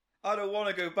I don't want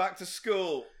to go back to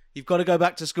school. You've got to go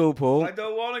back to school, Paul. I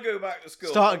don't want to go back to school.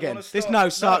 Start again.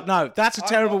 No. That's a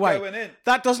terrible way. Going in.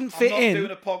 That doesn't fit in. I'm not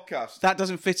doing a podcast. That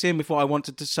doesn't fit in with what I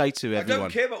wanted to say to everyone. I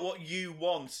don't care about what you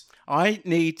want. I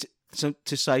need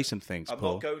to say some things, I'm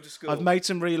Paul. not going to school. I've made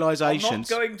some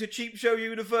realisations. I'm not going to Cheap Show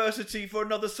University for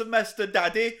another semester,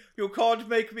 Daddy. You can't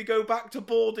make me go back to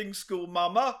boarding school,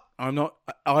 Mama. I'm not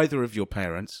either of your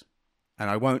parents, and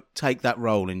I won't take that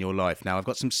role in your life. Now, I've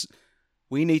got some...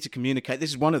 We need to communicate.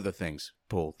 This is one of the things,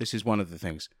 Paul. This is one of the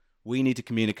things. We need to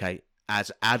communicate as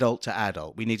adult to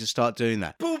adult. We need to start doing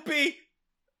that. Poopy!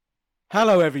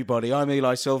 Hello, everybody. I'm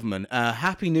Eli Silverman.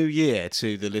 Happy New Year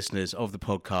to the listeners of the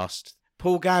podcast.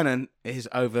 Paul Gannon is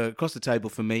over across the table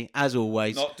from me, as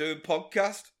always. Not doing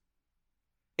podcast?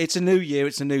 It's a new year.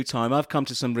 It's a new time. I've come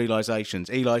to some realisations.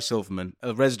 Eli Silverman,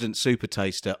 a resident super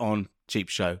taster on Cheap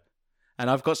Show. And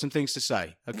I've got some things to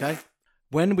say, okay?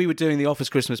 When we were doing the office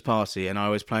Christmas party and I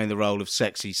was playing the role of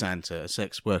sexy Santa, a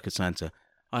sex worker Santa,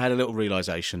 I had a little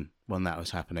realisation when that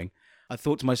was happening. I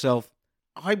thought to myself,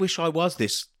 I wish I was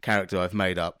this character I've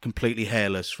made up, completely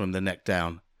hairless from the neck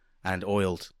down and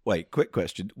oiled. Wait, quick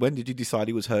question. When did you decide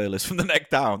he was hairless from the neck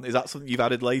down? Is that something you've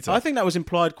added later? I think that was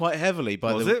implied quite heavily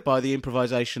by the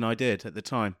improvisation I did at the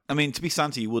time. I mean, to be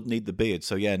Santa, you would need the beard,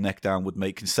 so yeah, neck down would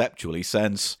make conceptually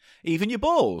sense. Even your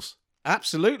balls.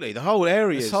 Absolutely, the whole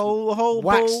area is whole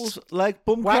waxed, balls, leg,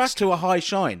 bum waxed crack, to a high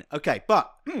shine. Okay,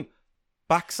 but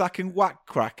back sack and whack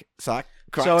crack sack.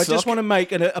 Crack, so I suck. just want to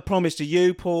make a promise to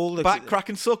you, Paul. Back crack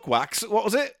and suck wax. What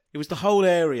was it? It was the whole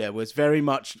area was very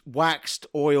much waxed,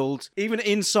 oiled, even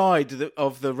inside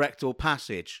of the rectal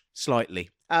passage, slightly.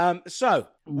 So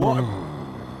what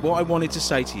I wanted to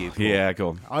say to you, Paul, Yeah, go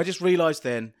on. I just realised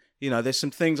then, there's some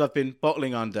things I've been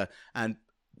bottling under, and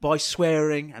by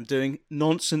swearing and doing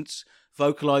nonsense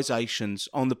vocalizations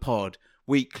on the pod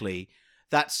weekly,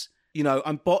 that's,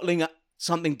 I'm bottling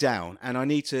something down, and I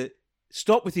need to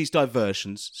stop with these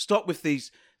diversions, stop with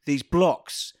these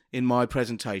blocks in my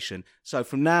presentation. So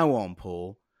from now on,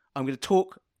 Paul, I'm going to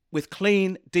talk with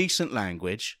clean, decent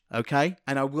language, okay?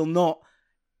 And I will not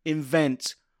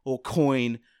invent or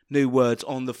coin new words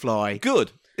on the fly.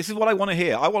 Good. This is what I want to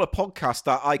hear. I want a podcast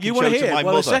that I can You show want to hear? to my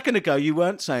Well, mother. a second ago, you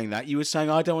weren't saying that. You were saying,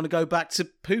 I don't want to go back to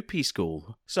poopy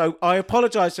school. So I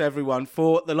apologise to everyone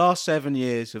for the last 7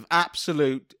 years of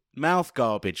absolute mouth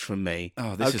garbage from me.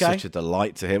 Oh, this is such a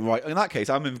delight to hear. Right, in that case,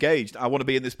 I'm engaged. I want to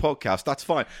be in this podcast. That's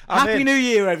fine. Happy New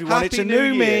Year, everyone. It's a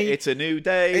new me. It's a new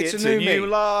day. It's a new me.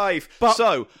 life. But,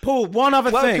 so, Paul, one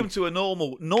other thing. welcome to a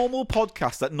normal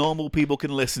podcast that normal people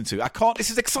can listen to. This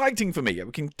is exciting for me.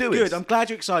 We can do it. Good. I'm glad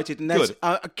you're excited. And Good.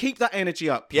 Keep that energy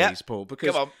up, please, Yeah. Paul,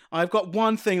 because Come on. I've got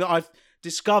one thing that I've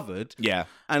discovered. Yeah.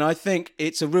 And I think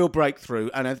it's a real breakthrough,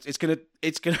 and it's gonna.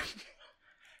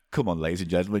 Come on, ladies and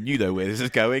gentlemen, you know where this is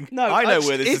going. No, I know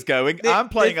where this is going. I'm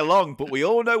playing along, but we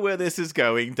all know where this is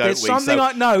going, don't we? There's something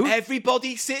I know.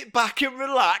 Everybody sit back and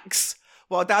relax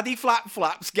while Daddy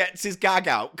Flaps gets his gag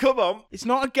out. Come on. It's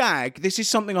not a gag. This is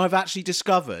something I've actually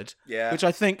discovered. Yeah. Which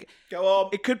I think Go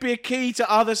on. it could be a key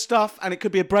to other stuff, and it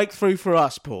could be a breakthrough for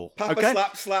us, Paul. Papa okay?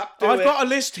 slap, I've got a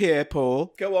list here,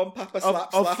 Paul, Go on, Papa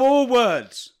slap. of 4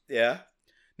 words. Yeah.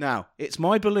 Now, it's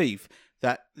my belief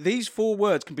that these 4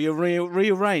 words can be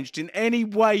rearranged in any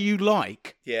way you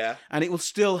like, Yeah. and it will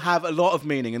still have a lot of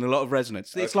meaning and a lot of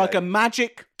resonance. It's Okay. like a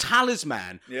magic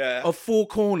talisman Yeah. of 4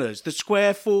 corners, the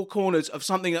square 4 corners of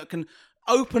something that can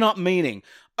open up meaning,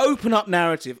 open up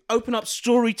narrative, open up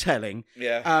storytelling,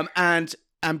 Yeah. and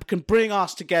can bring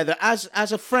us together as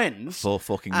a friend. 4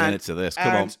 fucking minutes of this.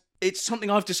 Come on. It's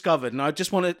something I've discovered, and I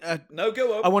just want to. No,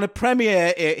 go on. I want to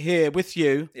premiere it here with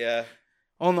you Yeah.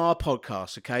 on our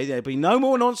podcast. Okay, there'll be no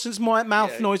more nonsense,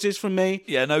 mouth noises from me,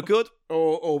 Yeah, no, good.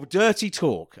 or dirty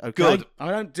talk. Okay, Good. I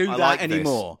don't do I that like this.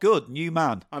 anymore. Good, new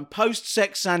man. I'm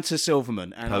post-sex Santa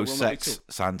Silverman, and Post-sex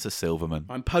Santa Silverman.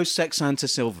 I'm post-sex Santa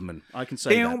Silverman. I can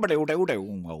say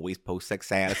that. Always post-sex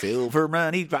Santa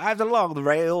Silverman. He drives along the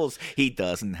rails. He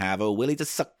doesn't have a willy to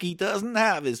suck. He doesn't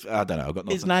have his... I don't know. I've got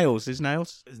nothing. His nails. His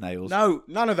nails. No,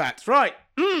 none of that. Right.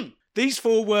 These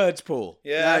 4 words, Paul.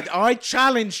 Yeah. I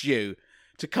challenge you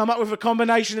to come up with a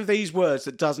combination of these words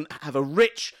that doesn't have a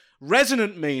rich,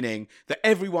 resonant meaning that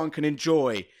everyone can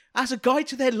enjoy as a guide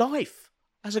to their life,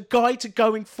 as a guide to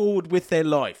going forward with their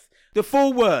life. The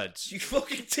 4 words. You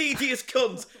fucking tedious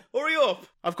cunt. Hurry up.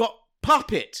 I've got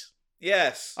puppet.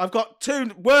 Yes. I've got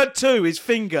 2. Word 2 is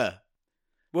finger.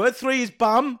 Word 3 is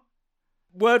bum.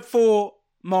 Word 4,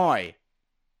 my.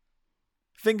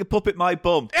 Finger puppet my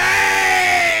bum.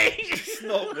 Hey! It's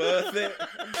not worth it.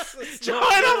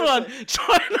 Try another one.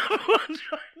 Try another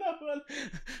one.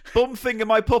 Bum finger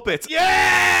my puppet.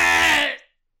 Yeah!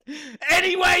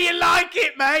 Any way you like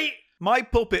it, mate. My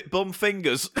puppet bum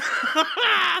fingers.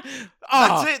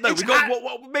 Oh, That's it, though. it's We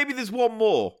got maybe there's one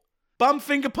more.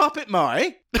 Bumfinger puppet,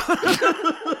 my.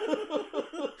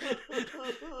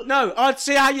 No, I'd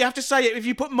see how you have to say it. If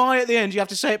you put my at the end, you have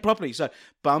to say it properly. So,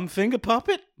 Bumfinger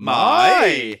puppet,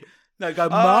 my. No, go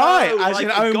my, as like in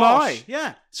a oh gosh. my.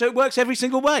 Yeah. So it works every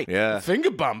single way. Yeah.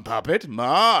 Finger bum puppet,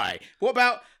 my. What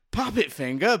about puppet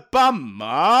finger bum,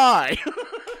 my?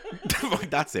 Right,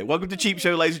 that's it. Welcome to Cheap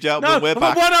Show, ladies and gentlemen. No, We're I've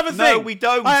back. got one other thing. No, we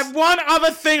don't. I have one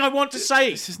other thing I want to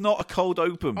say. This is not a cold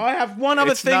open. I have one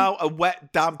other It's thing. now a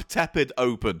wet, damp, tepid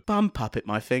open. Bum puppet,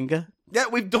 my finger. Yeah,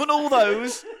 we've done all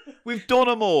those. We've done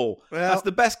them all. Well, That's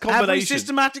the best Have we combination.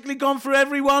 systematically gone through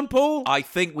everyone, Paul? I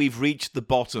think we've reached the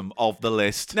bottom of the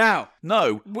list. Now,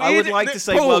 No, I would like to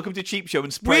say Paul, welcome to Cheap Show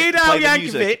and play Weird Al the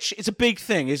music. Yankovic is a big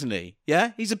thing, isn't he?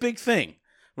 Yeah, he's a big thing,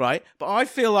 right? But I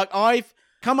feel like I've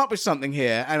come up with something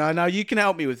here, and I know you can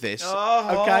help me with this.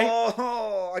 Okay,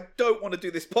 I don't want to do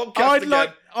this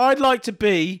podcast I'd like to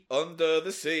be. Under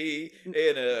the sea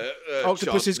in a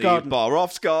Octopus's Chutney garden.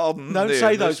 Baroff's garden. Don't in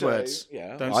say the those sea. words.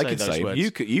 Yeah. Don't I say can those say words.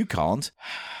 you can't.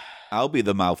 I'll be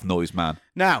the mouth noise man.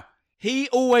 Now, he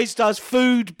always does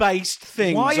food-based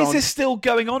things. Why is on- this still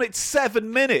going on? It's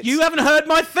 7 minutes. You haven't heard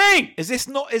my thing. Is this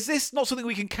not something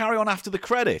we can carry on after the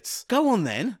credits? Go on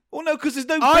then. Well, no, because there's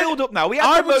no I- build up now. We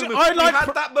I had was- moment. I We like had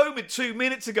pr- that moment 2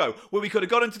 minutes ago where we could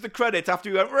have got into the credits after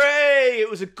we went, "Ray!"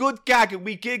 It was a good gag and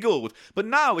we giggled. But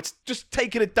now it's just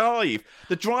taken a dive.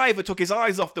 The driver took his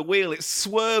eyes off the wheel. It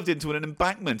swerved into an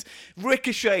embankment,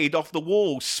 ricocheted off the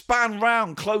wall, span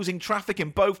round, closing traffic in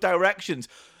both directions.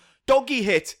 Doggy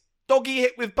hit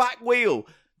with back wheel,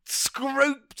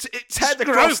 scrooped its head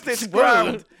across this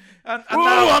ground. And Ooh,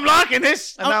 now, I'm liking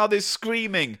this. and now there's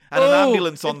screaming and an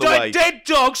ambulance on the way. Dead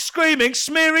dog screaming,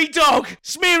 smeary dog.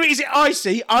 Smeary, is it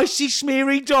icy? Icy,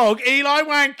 smeary dog. Eli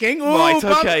wanking. Ooh, Right,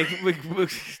 bum- okay. We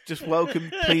just welcome,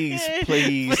 please,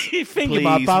 Finger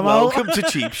my bum welcome to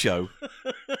Cheap Show.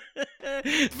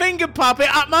 Finger puppet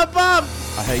up my bum.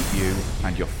 I hate you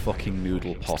and your fucking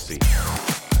noodle posse.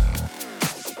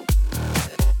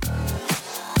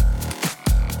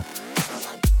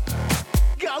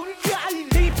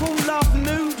 People love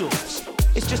noodles.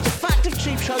 It's just a fact of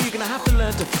Cheap Show you're going to have to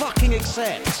learn to fucking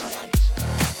accept.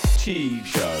 Cheap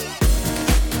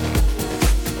Show.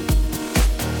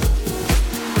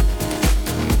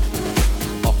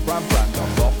 Off-brand brand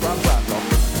off, off-brand brand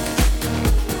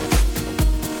off.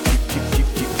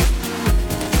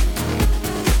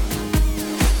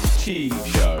 Cheap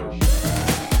Show.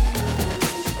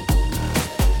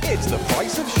 It's the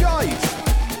price of shite.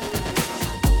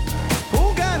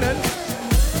 Paul Gannon.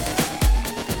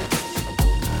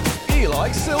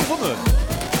 Eli Silverman.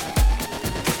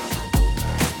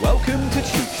 Welcome to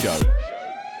Cheap Show.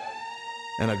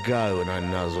 And I go and I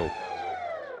nuzzle.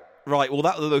 Right, well,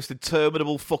 that was the most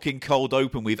interminable fucking cold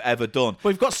open we've ever done.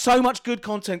 We've got so much good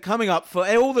content coming up for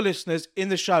all the listeners in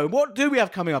the show. What do we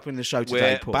have coming up in the show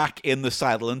today, We're Paul? back in the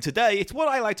saddle, and today it's what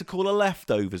I like to call a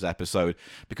leftovers episode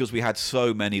because we had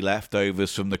so many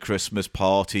leftovers from the Christmas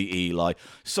party, Eli.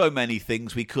 So many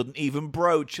things we couldn't even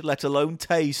broach, let alone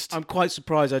taste. I'm quite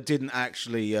surprised I didn't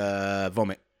actually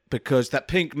vomit. Because that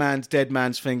pink man's dead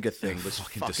man's finger thing was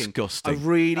Fucking fucking disgusting. I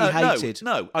really No, hated.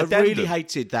 no, I addendum. really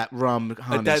hated that rum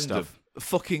honey Addendum. stuff.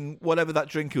 Fucking whatever that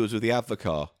drink was with the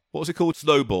Advocar. What was it called?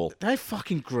 Snowball. They're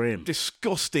fucking grim.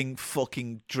 Disgusting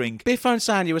fucking drink. Biffo and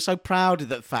Sandy were so proud of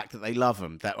the fact that they love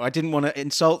them that I didn't want to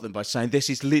insult them by saying this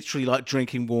is literally like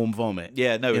drinking warm vomit.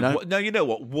 Yeah, no, You know? no, you know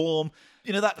what? Warm.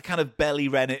 You know, that kind of belly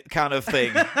rennet kind of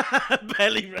thing.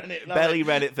 Belly rennet. belly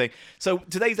rennet thing. So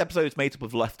today's episode is made up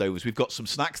of leftovers. We've got some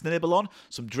snacks to nibble on,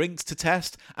 some drinks to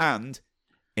test, and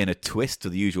in a twist to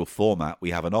the usual format, we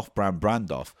have an off-brand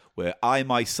brand off where I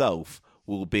myself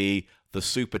will be the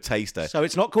super taster. So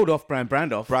it's not called off-brand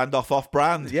brand off. Brand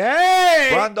off-brand. Yay!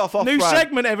 Brand off New brand.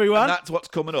 segment, everyone. And that's what's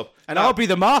coming up. And Now- I'll be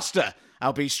the master.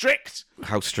 I'll be strict.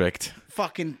 How strict?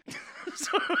 Fucking.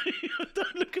 Sorry,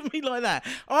 don't look at me like that.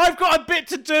 I've got a bit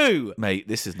to do. Mate,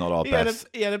 this is not our He had best.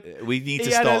 a- We need he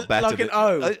to had start a- better. like an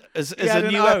O. As He had a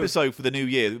an new O. episode for the new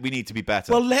year, we need to be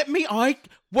better. Well, I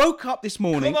woke up this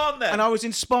morning. Come on, then. And I was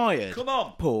inspired. Come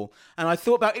on. Paul. And I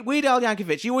thought about it. Weird Al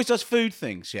Yankovic. He always does food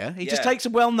things, yeah? He just Yeah. takes a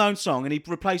well-known song and he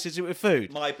replaces it with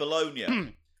food. My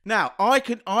Bologna. Now,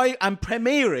 I am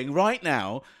premiering right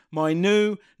now my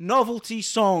new novelty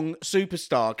song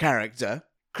superstar character,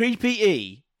 Creepy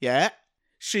E, yeah?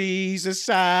 She's a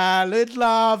salad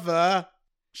lover.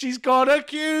 She's got a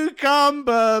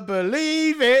cucumber,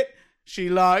 believe it. She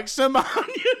likes some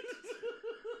onions.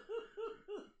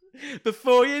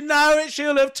 Before you know it,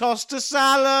 she'll have tossed a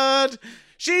salad.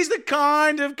 She's the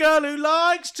kind of girl who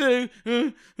likes to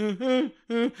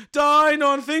dine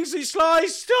on things he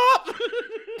sliced up.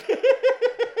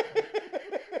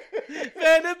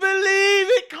 Better believe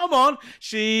it. Come on.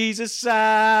 She's a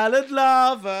salad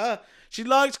lover. She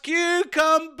likes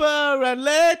cucumber and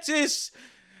lettuce.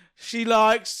 She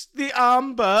likes the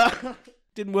umber.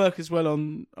 Didn't work as well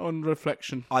on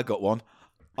reflection. I got one.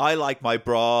 I like my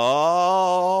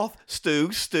broth.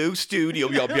 Stew,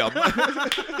 yum, yum, yum.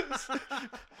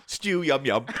 Stew, yum,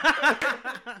 yum.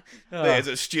 There's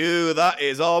a stew that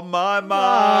is on my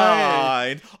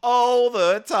mind all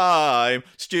the time.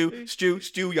 Stew,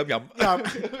 yum, yum.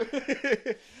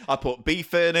 I put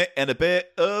beef in it and a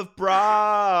bit of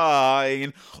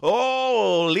brine.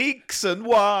 Oh, leeks and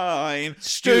wine.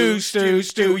 Stew,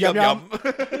 yum, yum.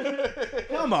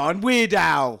 Come on, Weird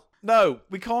Al. No,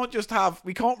 we can't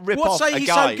rip What's off a he's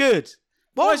guy. so good?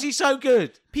 Why is he so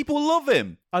good? People love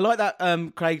him. I like that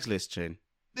Craigslist tune.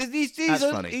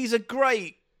 He's a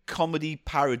great comedy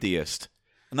parodyist.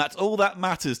 And that's all that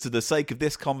matters to the sake of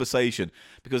this conversation.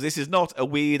 Because this is not a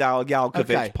Weird Al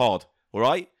Yankovic pod. All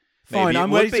right? Fine, Maybe it I'm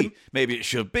would ready be. Maybe it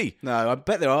should be. No, I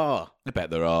bet there are. I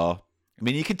bet there are. I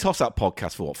mean, you can toss that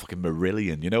podcast for fucking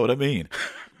Marillion. You know what I mean?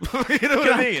 You know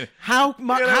what I mean? How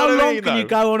long can you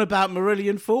go on about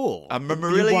Marillion for? A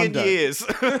Marillion years.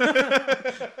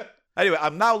 Anyway,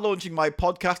 I'm now launching my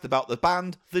podcast about the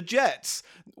band The Jets.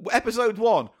 Episode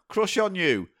 1, Crush on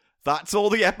You. That's all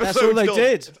the episodes. That's all they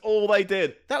did. That's all they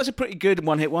did. That was a pretty good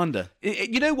one-hit wonder.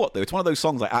 You know what, though? It's one of those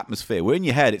songs like Atmosphere, where in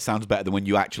your head it sounds better than when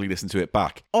you actually listen to it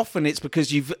back. Often it's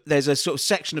because there's a sort of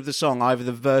section of the song, either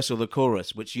the verse or the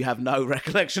chorus, which you have no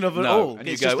recollection of at all. And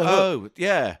it's you go, just the hook. oh,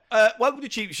 yeah. Welcome to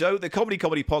Cheap Show, the comedy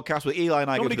podcast with Eli and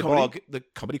I go to the blog. The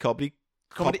comedy. Comedy.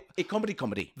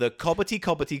 The Cobbity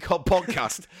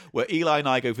podcast, where Eli and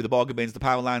I go through the bargain bins, the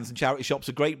Poundlands and charity shops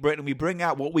of Great Britain, and we bring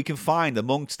out what we can find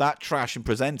amongst that trash and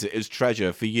present it as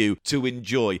treasure for you to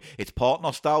enjoy. It's part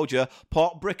nostalgia,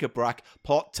 part bric-a-brac,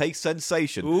 part taste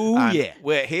sensation. Ooh, and yeah.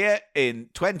 We're here in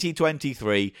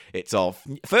 2023. It's our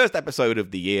first episode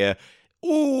of the year.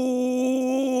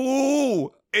 Ooh,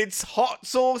 it's Hot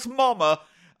Sauce Mama.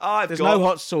 There's no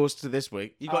hot sauce to this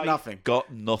week. You got nothing.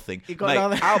 Got nothing. You got Mate,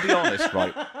 nothing. I'll be honest,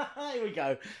 right? Here we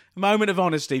go. Moment of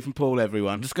honesty from Paul,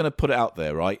 everyone. I'm just going to put it out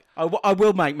there, right? I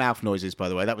will make mouth noises, by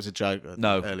the way. That was a joke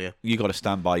earlier. You got to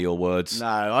stand by your words. No,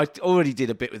 I already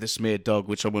did a bit with the smeared dog,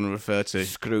 which I want to refer to.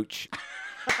 Scrooch.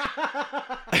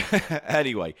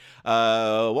 Anyway,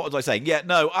 what was I saying? Yeah,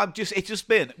 no, it's just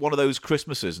been one of those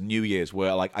Christmases and New Year's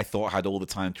where I thought I had all the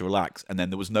time to relax, and then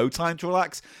there was no time to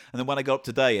relax, and then when I got up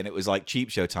today and it was like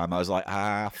Cheap Show time, I was like,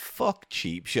 fuck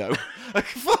Cheap Show.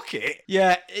 Fuck it.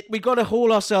 Yeah, we got to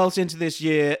haul ourselves into this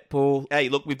year, Paul. Hey,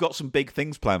 look, we've got some big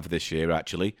things planned for this year,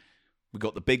 actually. We've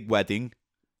got the big wedding.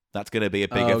 That's going to be a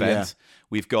big event. Yeah.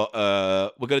 We've got,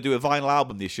 we're going to do a vinyl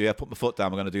album this year. I put my foot down.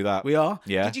 We're going to do that. We are?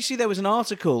 Yeah. Did you see there was an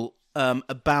article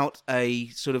about a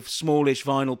sort of smallish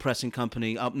vinyl pressing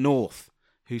company up north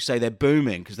who say they're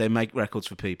booming because they make records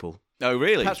for people? Oh,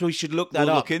 really? Perhaps we should look that We'll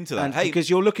up. look into that. And hey, because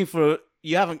you're looking for...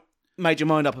 You haven't made your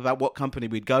mind up about what company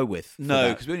we'd go with. No,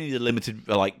 because we only need a limited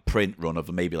print run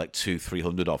of maybe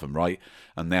 200-300 of them, right?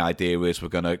 And the idea is we're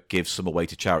going to give some away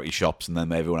to charity shops, and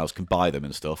then everyone else can buy them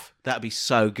and stuff. That'd be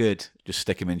so good. Just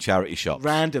stick them in charity shops.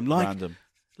 Random.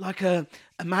 Like a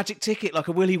magic ticket, like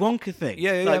a Willy Wonka thing.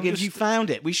 Yeah. Like if you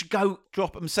found it, we should go...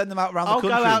 Drop them, send them out around the I'll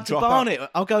country. go out to Barnet.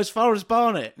 I'll go as far as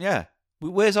Barnet. Yeah.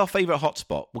 Where's our favourite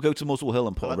hotspot? We'll go to Muswell Hill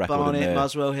and put a record Barnet, in there.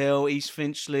 Muswell Hill, East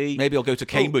Finchley. Maybe I'll go to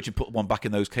Cambridge and put one back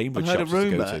in those Cambridge I've heard shops a to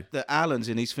go rumour to. that Allen's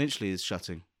in East Finchley is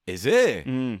shutting. Is it?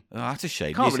 Mm. Oh, that's a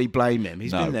shame. Can't really blame him.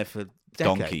 He's been there for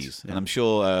decades. Donkeys. Yeah. And I'm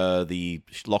sure the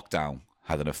lockdown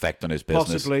had an effect on his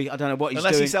business. Possibly. I don't know what he's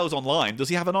Unless doing. he sells online. Does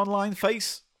he have an online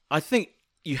face? I think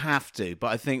you have to, but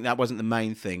I think that wasn't the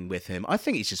main thing with him. I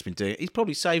think he's just been doing... He's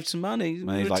probably saved some money. He's He's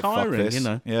retiring, like, fuck this. you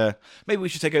know. Yeah. Maybe we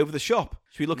should take over the shop.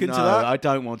 Should we look into that? I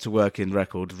don't want to work in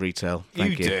record retail.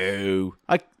 Thank you. Do.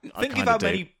 I Think of how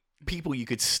many people you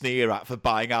could sneer at for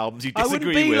buying albums you disagree with.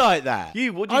 I wouldn't be like that.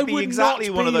 You would. I You'd be would exactly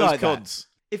not one of be those like that. cunts.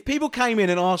 If people came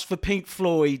in and asked for Pink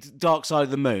Floyd, Dark Side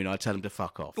of the Moon, I'd tell them to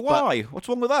fuck off. Why? What's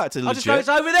wrong with that? I just go, it's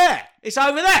over there. It's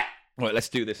over there. Right, let's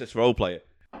do this. Let's role play it.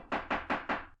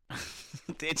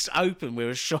 It's open.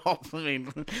 We're a shop. I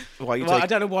mean, I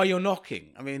don't know why you're knocking.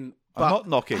 I mean, I'm not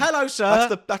knocking. Hello,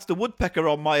 sir. That's the woodpecker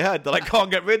on my head that I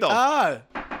can't get rid of. Oh,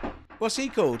 what's he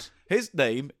called? His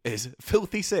name is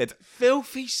Filthy Sid.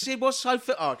 Filthy Sid. What's so?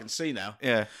 I can see now.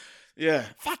 Yeah.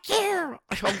 Fuck you.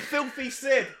 I'm Filthy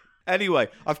Sid. Anyway,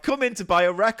 I've come in to buy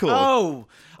a record. Oh,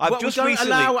 I've we just don't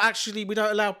recently. we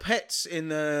don't allow pets in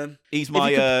the.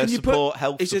 Health support.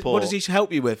 What does he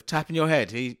help you with? Tapping your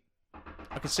head.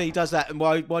 I can see he does that. And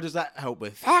why does that help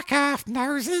with? Fuck off,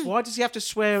 nosy. Why does he have to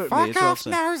swear at me Fuck as well? off,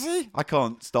 nosy. I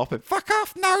can't stop it. Fuck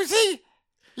off, nosy.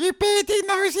 You beardy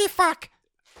nosy fuck.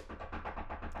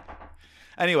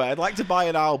 Anyway, I'd like to buy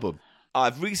an album.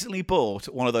 I've recently bought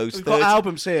one of those. We've got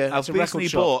albums here. I've It's a record recently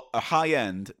shop. bought a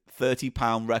high-end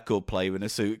 £30 record player in a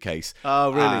suitcase.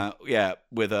 Oh, really? Yeah,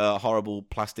 with a horrible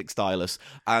plastic stylus.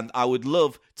 And I would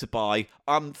love to buy,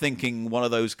 I'm thinking one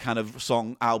of those kind of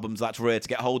song albums that's rare to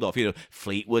get hold of. You know,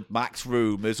 Fleetwood Mac's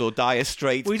Rumours or Dire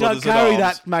Straits. We Brothers don't in carry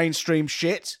Arms. that mainstream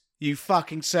shit. You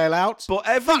fucking sellout. But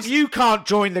every... You can't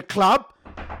join the club.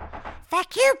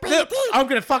 Fuck you, Look, beardy. I'm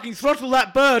going to fucking throttle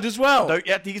that bird as well. Don't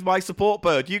yet use my support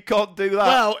bird. You can't do that.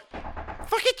 Well,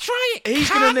 Fucking try it, he's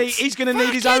cunt. gonna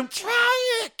need his own. Fucking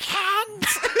try it, cunt.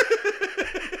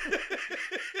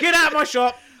 Get out of my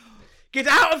shop. Get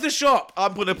out of the shop.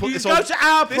 I'm going to put You this go on. to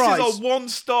our this price. is a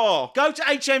 1-star. Go to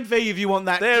HMV if you want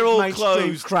that. They're all mainstream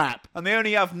closed. crap. And they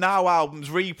only have Now albums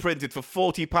reprinted for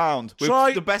 £40 with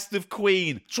Try- the best of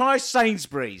Queen. Try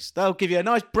Sainsbury's. They'll give you a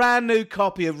nice brand new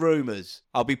copy of Rumours.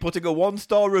 I'll be putting a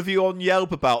 1-star review on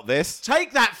Yelp about this.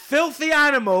 Take that filthy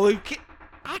animal who.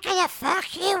 I'm gonna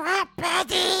fuck you up,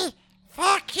 buddy.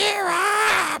 Fuck you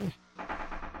up.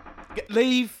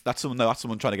 Leave. That's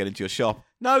someone trying to get into your shop.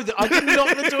 No, I didn't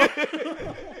lock the door.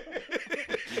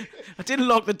 I didn't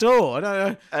lock the door. I don't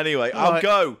know. Anyway, All I'll right.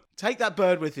 go. Take that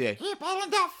bird with you. You better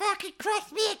not fucking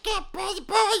cross me again, buddy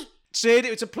boy. Sid,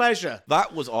 it was a pleasure.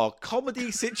 That was our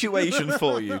comedy situation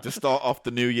for you to start off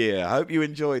the new year. I hope you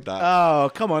enjoyed that. Oh,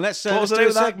 come on. Let's, what was let's the do name a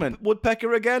of that segment.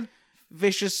 Woodpecker again?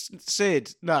 Vicious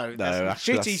Sid. No, that's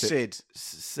actually, Shitty that's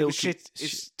Sid. It was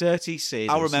it's Dirty Sid.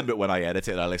 I'll or remember it when I edit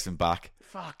it and I listen back.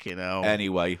 Fucking hell.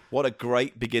 Anyway, what a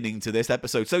great beginning to this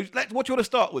episode. So, what do you want to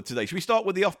start with today? Should we start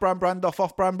with the off-brand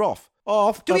off-brand off?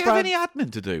 Off. Do we have brand- any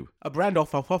admin to do? A brand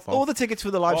off. All the tickets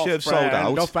for the live show have sold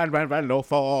out. Off brand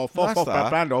off. Off That's that.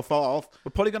 brand off. We're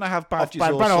probably going to have badges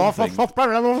Brand or something. off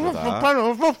brand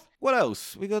off. What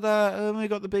else? We got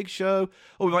the big show.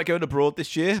 Oh, we might go abroad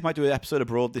this year. Might do an episode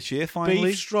abroad this year. Finally,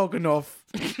 Beef stroganoff.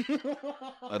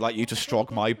 I'd like you to strog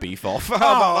my beef off. How Oh,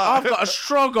 about I've got a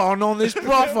strog on this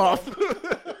broth off.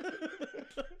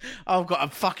 I've got a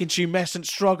fucking tumescent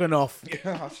stroganoff.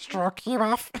 I'll stroke you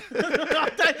off.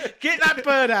 Get that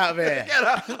bird out of here.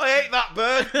 that? I ate that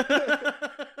bird.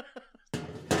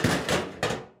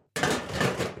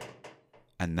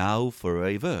 And now for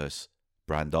a verse,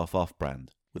 brand off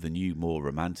brand, with a new, more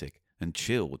romantic and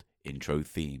chilled intro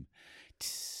theme.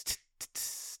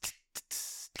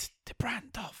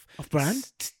 Brand off. Off brand?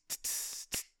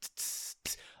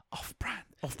 Off brand.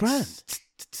 Off brand?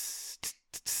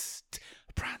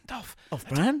 Brand off. Off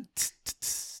brand?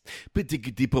 Off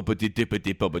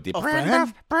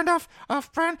Brand off,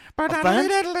 off brand, brand Off brand?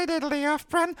 diddly diddly, off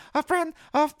brand, off brand,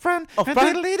 off brand, Off and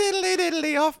brand? diddly diddly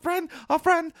diddly, off brand, off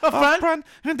brand, Off brand?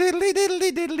 and diddly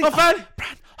diddly diddly. Off brand?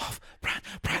 Off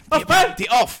Off brand? The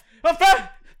off. Off brand?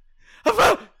 Off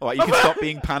brand? All right, you can stop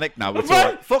being panicked now. It's all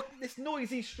brand? right. Fuck this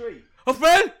noisy street. Off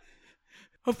brand?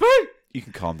 Off brand? You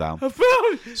can calm down. Off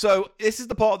brand? So this is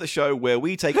the part of the show where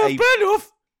we take Off a brand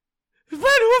off. Off brand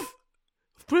off.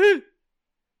 Off brand.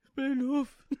 Brand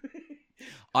off.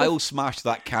 I'll smash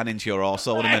that can into your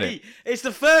arsehole in a minute. Hey, it's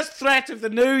the first threat of the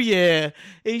new year.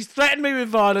 He's threatened me with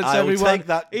violence, I'll everyone. take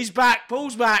that- He's back.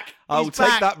 Paul's back. I'll He's take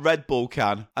back. that Red Bull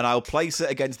can and I'll place it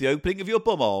against the opening of your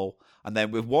bumhole, and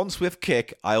then with one swift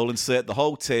kick, I'll insert the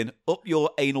whole tin up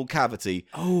your anal cavity.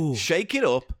 Oh. Shake it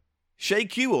up,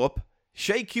 shake you up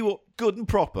good and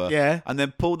proper. Yeah. And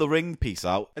then pull the ring piece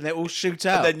out. And they all shoot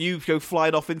out. And then you go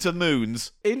flying off into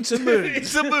moons. into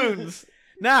moons. Into moons.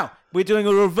 Now, we're doing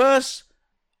a reverse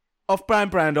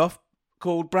off-brand off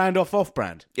called brand off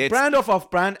brand. It's- Brand off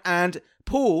brand, and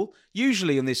Paul,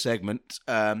 usually in this segment,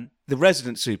 the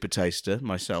resident super taster,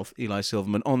 myself, Eli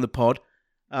Silverman, on the pod,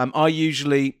 I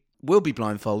usually will be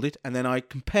blindfolded, and then I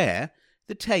compare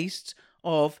the tastes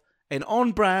of an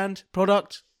on-brand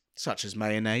product, such as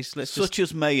mayonnaise, Such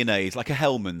as mayonnaise, like a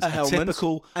Hellman's. a Hellmann's,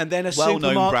 typical, and then a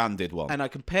well-known supermar- branded one. and I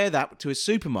compare that to a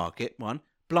supermarket one,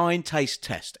 blind taste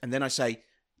test, and then I say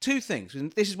two things.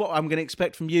 And this is what I'm going to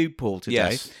expect from you, Paul, today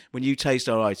Yes. when you taste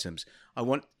our items. I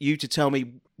want you to tell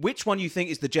me which one you think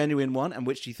is the genuine one and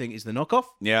which you think is the knockoff,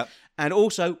 Yeah. and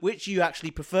also which you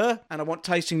actually prefer. And I want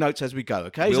tasting notes as we go.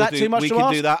 Okay, is We'll that do- too much we to can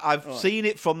ask? do that. I've seen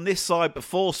it from this side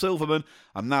before, Silverman.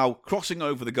 I'm now crossing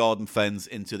over the garden fence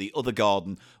into the other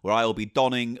garden, where I will be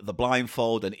donning the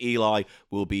blindfold, and Eli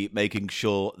will be making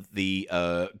sure the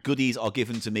goodies are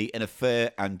given to me in a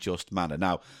fair and just manner.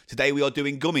 Now, today we are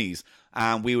doing gummies,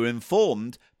 and we were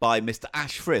informed by Mr.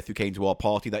 Ash Frith, who came to our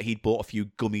party, that he'd bought a few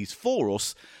gummies for for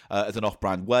us as an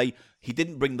off-brand way. He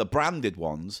didn't bring the branded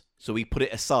ones, so we put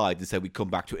it aside and said we'd come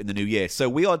back to it in the new year. So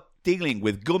we are dealing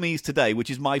with gummies today,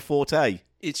 which is my forte.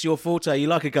 It's your forte. You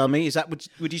like a gummy. Is that?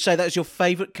 Would you say that is your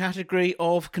favourite category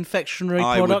of confectionery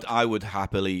product? I would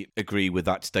happily agree with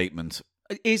that statement.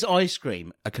 Is ice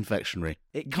cream a confectionery?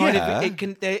 It kind of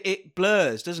it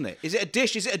blurs, doesn't it? Is it a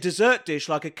dish? Is it a dessert dish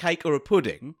like a cake or a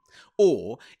pudding,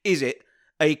 or is it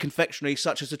a confectionery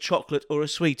such as a chocolate or a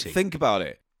sweetie? Think about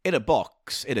it. In a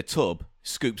box, in a tub,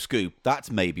 scoop, scoop.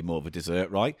 That's maybe more of a dessert,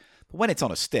 right? But when it's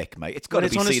on a stick, mate, it's got to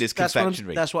be seen as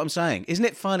confectionery. That's what I'm saying. Isn't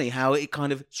it funny how it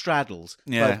kind of straddles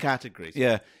both categories?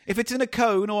 Yeah. If it's in a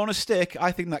cone or on a stick,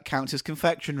 I think that counts as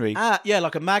confectionery. Yeah,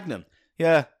 like a Magnum.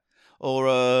 Yeah. Or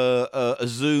a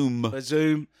Zoom. A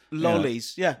Zoom.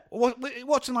 Lollies. Yeah.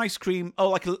 What's an ice cream? Oh,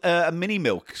 like a Mini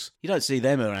Milks. You don't see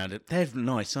them around it. They're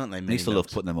nice, aren't they? I used to love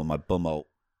putting them on my bumhole.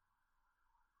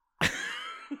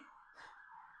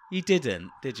 You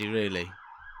didn't, did you really?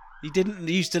 You didn't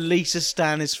used to Lisa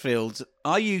Stanisfield.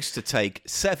 I used to take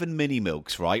 7 Mini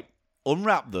Milks, right?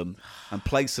 Unwrap them and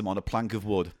place them on a plank of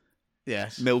wood.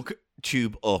 Yes. Milk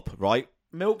tube up, right?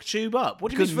 Milk tube up?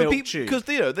 What do you mean milk tube? Because,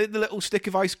 the little stick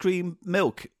of ice cream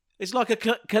milk. It's like a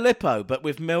Calippo, but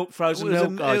with milk, frozen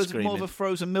milk ice cream. It was more of a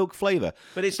frozen milk flavour.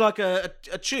 But it's like a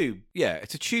tube. Yeah,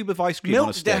 it's a tube of ice cream milk on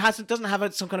a stick. Doesn't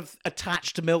have some kind of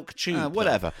attached milk tube.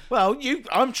 Whatever. Well,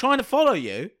 I'm trying to follow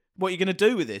you. What are you going to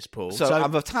do with this, Paul? So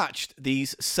I've attached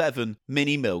these 7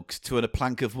 Mini Milks to a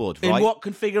plank of wood, right? In what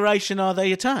configuration are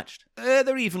they attached?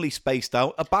 They're evenly spaced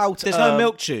out. There's no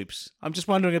milk tubes. I'm just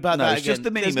wondering about that. No, it's just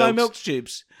the Mini Milks. Milks. No milk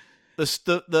tubes.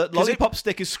 The lollipop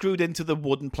stick is screwed into the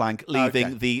wooden plank,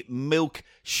 leaving the milk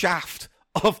shaft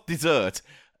of dessert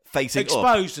facing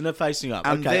exposed and facing up.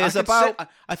 And okay. there's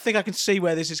I think I can see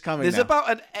where this is coming. There's now.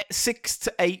 about a 6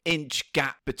 to 8 inch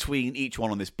gap between each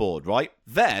one on this board, right?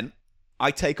 Then I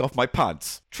take off my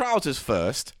pants, trousers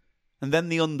first, and then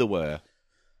the underwear,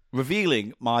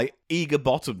 revealing my eager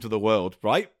bottom to the world,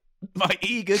 right? My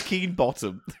eager, keen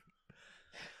bottom.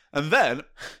 And then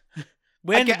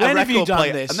when have you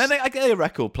done this? And then I get a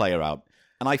record player out,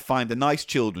 and I find a nice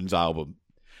children's album.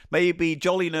 Maybe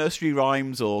Jolly Nursery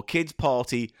Rhymes or Kids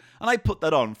Party, and I put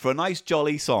that on for a nice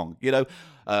jolly song,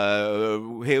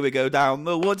 here we go down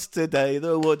the woods today,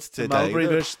 the woods today. The mulberry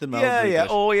bush, the mulberry bush.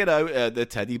 Or, the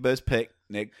teddy bear's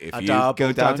picnic, if you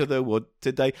go down to the wood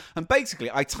today. And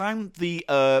basically, I timed the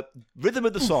rhythm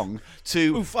of the song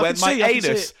to when my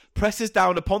anus presses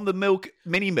down upon the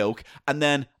Mini Milk, and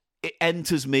then it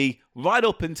enters me right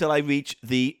up until I reach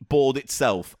the board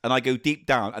itself, and I go deep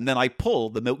down, and then I pull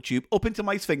the milk tube up into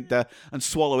my sphincter and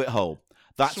swallow it whole.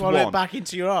 That's swallow one. It back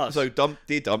into your arse. So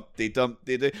dumpty.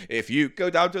 If you go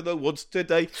down to the woods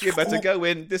today, you better go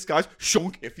in disguise.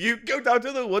 Shunk. If you go down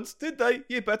to the woods today,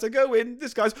 you better go in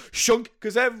disguise. Shunk.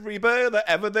 Because every bear that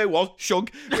ever there was,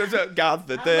 shunk.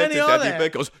 Gathered there to teddy bear.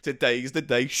 Because today's the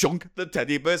day. Shunk. The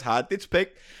teddy bear's had its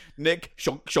pick. Nick.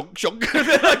 Shunk. And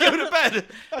then I go to bed.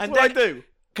 That's what I do.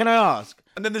 Can I ask?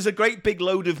 And then there's a great big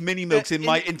load of Mini Milks in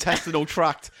my intestinal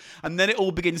tract. And then it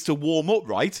all begins to warm up,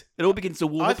 right? It all begins to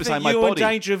warm up beside my body. I think you're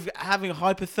in danger of having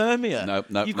hypothermia.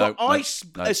 No. You've got ice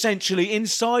essentially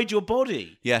inside your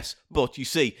body. Yes, but you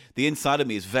see, the inside of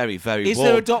me is very, very warm. Is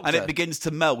there a doctor? And it begins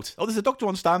to melt. Oh, there's a doctor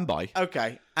on standby.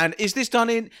 Okay. And is this done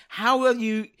in... How are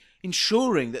you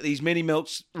ensuring that these Mini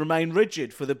Milks remain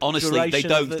rigid for the Honestly, duration they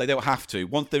don't. of the... They don't have to.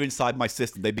 Once they're inside my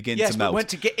system, they begin to melt. Yes, but when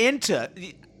to get into...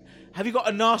 Have you got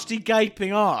a nasty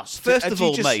gaping arse? First of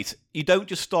all, mate, you don't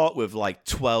just start with like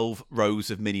 12 rows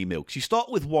of Mini Milks. You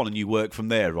start with 1 and you work from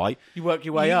there, right? You work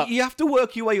your way up. You have to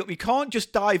work your way up. You can't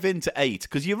just dive into 8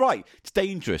 because you're right. It's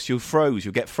dangerous. You'll froze.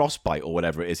 You'll get frostbite or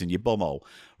whatever it is in your bumhole,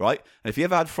 right? And if you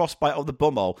ever had frostbite on the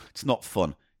bumhole, it's not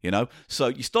fun. So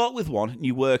you start with 1 and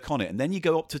you work on it, and then you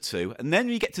go up to 2, and then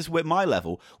you get to my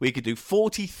level where you could do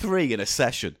 43 in a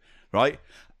session, right?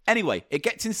 Anyway, it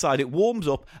gets inside, it warms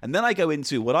up, and then I go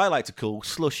into what I like to call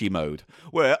slushy mode,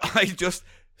 where I just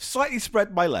slightly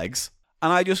spread my legs,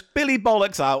 and I just Billy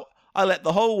Bollocks out. I let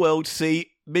the whole world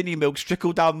see Mini Milks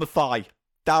trickle down the thigh,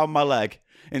 down my leg,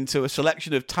 into a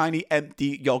selection of tiny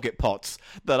empty yogurt pots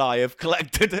that I have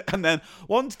collected. And then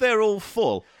once they're all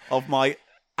full of my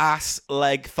ass,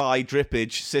 leg, thigh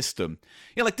drippage system,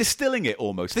 like distilling it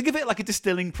almost. Think of it like a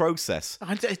distilling process.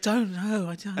 I don't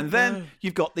know. And then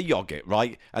you've got the yogurt,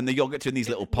 right? And the yogurt's in these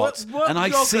little pots. What and I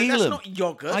yogurt? seal That's them. Not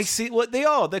yogurt. I see what they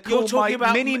are. They're You're called talking my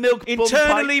about Mini Milk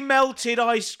internally melted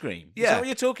ice cream. Yeah. Is that what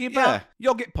you're talking about? Yeah,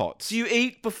 yogurt pots. Do you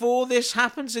eat before this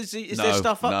happens? Is there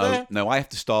stuff up there? No, I have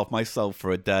to starve myself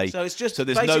for a day. So it's just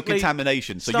there's no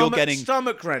contamination. So you're getting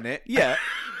stomach rennet. Yeah,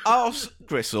 arse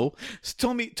gristle,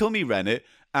 tummy rennet,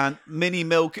 and mini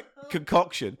milk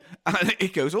concoction, and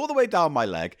it goes all the way down my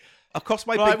leg, across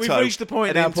my Right, big we've toe, reached the point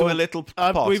and now, into Paul. a little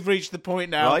pot. We've reached the point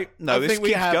now. Right? No, I this think we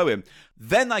keeps have. going.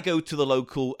 Then I go to the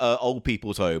local old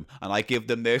people's home and I give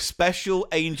them their special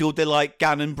Angel Delight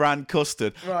Gannon brand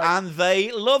custard, Right. and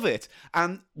they love it.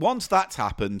 And once that's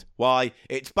happened, why,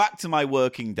 it's back to my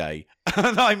working day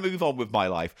and I move on with my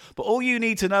life. But all you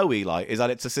need to know, Eli, is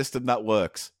that it's a system that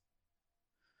works.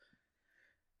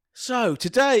 So,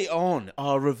 today on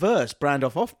our reverse brand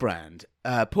off brand,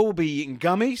 Paul will be eating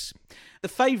gummies. The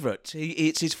favourite,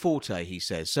 it's his forte, he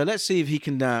says. So let's see if he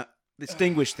can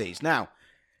distinguish these. Now,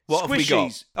 What have we got?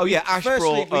 squishies. Oh, yeah, Ash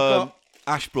Firstly, we've brought... got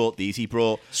Ash brought these. He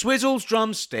brought... Swizzles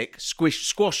drumstick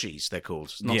squashies, they're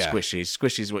called. Not Yeah. squishies.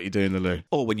 Squishies is what you do in the loo.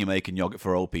 Or when you're making yogurt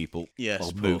for old people. Yes,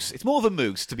 Or Paul. mousse. It's more of a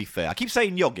mousse, to be fair. I keep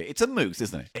saying yogurt. It's a mousse,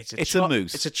 isn't it? It's a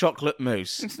mousse. It's a chocolate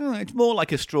mousse. It's more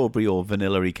like a strawberry or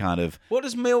vanilla-y kind of... What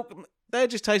does milk... They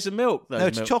just taste of milk. No,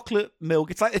 it's chocolate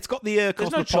milk. It's got the no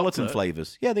cosmopolitan chocolate.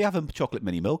 flavours. Yeah, they have a chocolate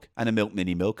mini milk and a milk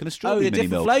mini milk and a Oh, strawberry the mini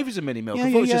different milk. flavours of mini milk. Yeah,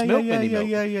 I thought it was yeah, just yeah, milk yeah, mini yeah, milk.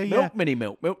 yeah, yeah, yeah. Milk mini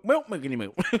milk. Milk mini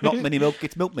milk. Not mini milk.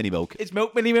 It's milk mini milk. It's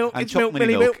milk mini milk. And It's milk chocolate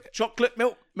mini mini milk. milk. Chocolate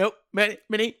milk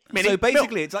mini. So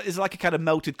basically, it's like a kind of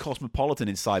melted cosmopolitan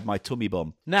inside my tummy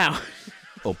bum. Now,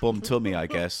 Or bum tummy, I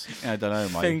guess. I don't know.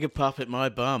 My finger puppet my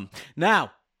bum.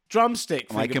 Now,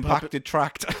 drumstick my finger puppet. compacted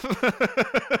tract.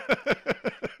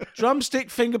 Drumstick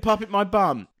finger puppet my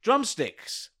bum.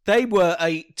 Drumsticks. They were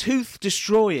a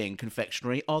tooth-destroying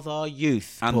confectionery of our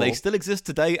youth. And Paul. they still exist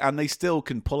today, and they still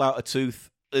can pull out a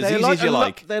tooth as They're easy as you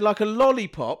like. They're like a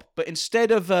lollipop, but instead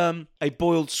of a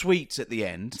boiled sweet at the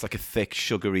end, It's like a thick,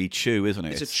 sugary chew, isn't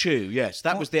it? it's a chew. Yes,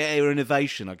 that was their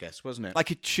innovation, I guess, wasn't it?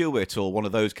 like a chew it or one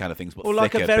of those kind of things, but Or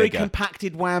like thicker, a very bigger.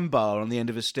 compacted wham bar on the end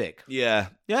of a stick. Yeah.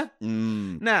 Yeah.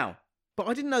 Now, but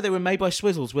I didn't know they were made by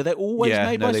Swizzles. Were they always Yeah,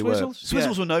 made no, by they Swizzles? were.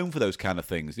 Swizzles were known for those kind of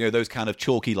things. You know, those kind of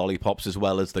chalky lollipops as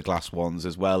well as the glass ones,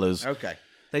 as well as... Okay.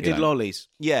 They did know. lollies.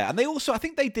 Yeah, and they also, I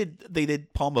think they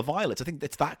did Palmer Violets. I think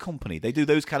it's that company. They do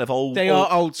those kind of old... They are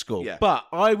old school. Yeah. But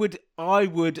I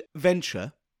would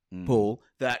venture, Paul,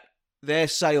 that their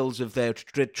sales of their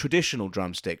traditional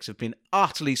drumsticks have been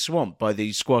utterly swamped by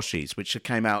these squashies, which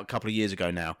came out a couple of years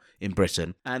ago now in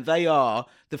Britain. And they are,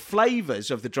 the flavours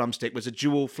of the drumstick was a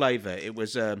dual flavour. It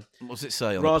was What's it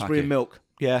say on the raspberry and packet? milk.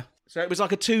 Yeah. So it was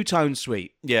like a two-tone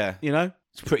sweet, Yeah. you know?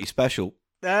 It's pretty special.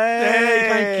 Hey,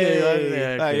 thank you.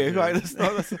 Hey, right,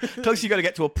 that's close you got to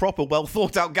get to a proper,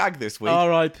 well-thought-out gag this week.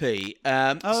 R.I.P.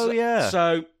 Oh, yeah.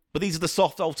 So But these are the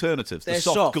soft alternatives, the they're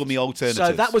soft, gummy alternatives.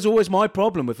 So that was always my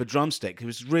problem with a drumstick. It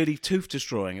was really tooth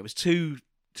destroying. It was too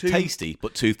tasty,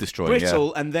 but tooth-destroying,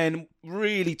 brittle and then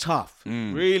really tough,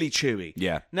 really chewy.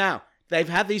 Yeah. Now they've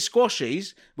had these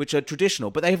squashies, which are traditional,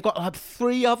 but they've got like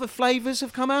 3 other flavors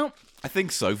have come out. I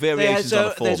think so. Variations on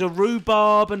the form. There's a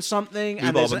rhubarb and something, and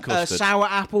Rhubarb there's and a custard. sour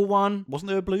apple one. Wasn't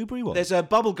there a blueberry one? There's a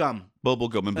bubblegum.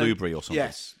 Bubblegum and blueberry or something.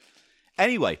 Yes.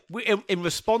 Anyway, in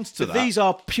response to that... These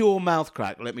are pure mouth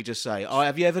crack, let me just say.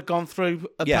 Have you ever gone through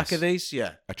a Yes. pack of these?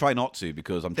 Yeah. I try not to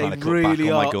because I'm They trying to cut really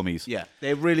back on are. my gummies. Yeah,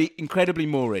 they're really incredibly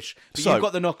Moorish. But So- you've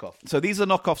got the knockoff. So these are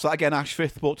knockoffs that, again, Ash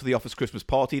Frith brought to the office Christmas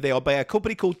party. They are by a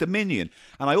company called Dominion.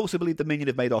 And I also believe Dominion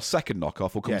have made our second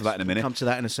knockoff. We'll come Yes, to that in a minute. we'll come to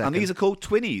that in a second. And these are called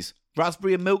Twinnies.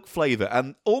 Raspberry and milk flavour.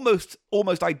 And almost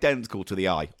identical to the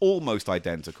eye. Almost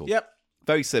identical. Yep.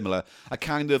 Very similar. A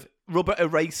kind of rubber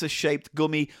eraser-shaped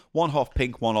gummy. One half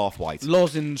pink, one half white.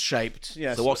 Lozenge shaped.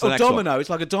 Yes. So what's the Oh, next domino. It's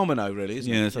like a domino, really,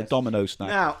 isn't Yeah, it? it's a domino snack.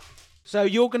 Now, so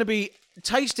you're going to be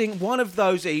tasting one of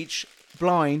those each,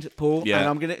 blind, Paul. Yeah. And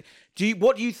I'm going to.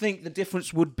 What do you think the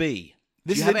difference would be?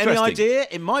 This do is you have any interesting. idea?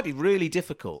 It might be really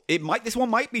difficult. This one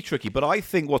might be tricky, but I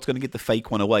think what's going to get the fake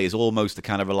one away is almost the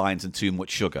kind of reliance on too much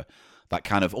sugar. That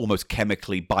kind of almost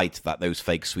chemically bite that those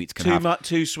fake sweets can Too have. much,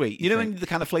 too sweet. You know, think? in the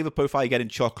kind of flavour profile you get in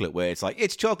chocolate, where it's like,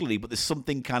 it's chocolatey, but there's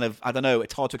something kind of, I don't know,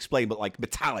 it's hard to explain, but like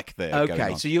metallic there. going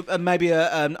Okay, on. so you maybe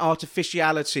an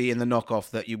artificiality in the knockoff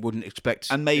that you wouldn't expect.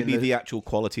 And maybe in the actual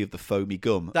quality of the foamy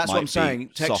gum. That's might what I'm be saying.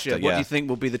 Texture. softer, What yeah. do you think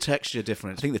will be the texture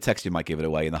difference? I think the texture might give it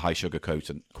away in the high sugar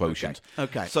quotient.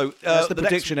 Okay. So that's the next-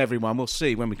 prediction, everyone. We'll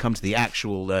see when we come to the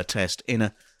actual test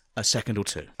in a second or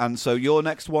two. and so your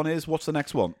next one is, what's the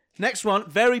next one? Next one,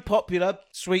 very popular,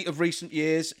 sweet of recent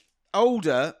years,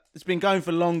 older It's been going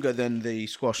for longer than the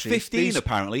squashies. 15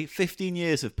 apparently. 15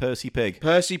 years of Percy Pig.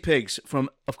 Percy Pigs from,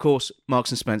 of course, Marks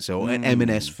and Spencer or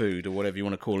M&S Food or whatever you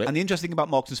want to call it. And the interesting thing about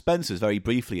Marks and Spencer's, very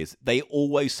briefly, is they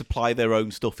always supply their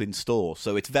own stuff in store.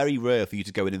 So it's very rare for you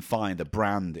to go in and find a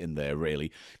brand in there,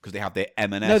 really, because they have their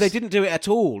M&S. No, they didn't do it at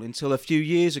all until a few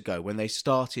years ago when they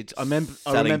started. I remember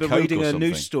Coke reading or a something.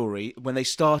 news story when they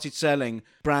started selling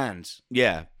brands.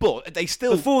 Yeah, but they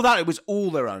still... Before that, it was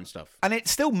all their own stuff. And it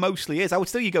still mostly is. I would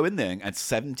still, you go in there and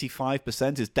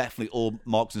 75% is definitely all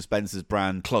Marks and Spencer's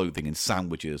brand clothing and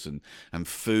sandwiches and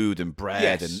food and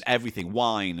bread and everything,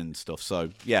 wine and stuff. So,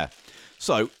 yeah.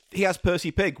 So, he has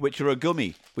Percy Pig, which are a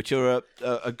gummy,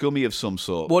 a gummy of some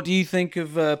sort. What do you think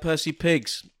of Percy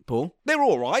Pigs, Paul? They're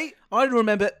all right. I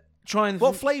remember trying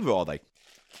What flavour are they?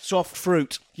 soft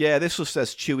fruit. Yeah, this one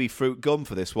says chewy fruit gum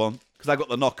for this one. Because I got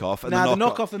the knockoff. And Now, the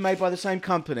knockoff are made by the same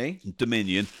company.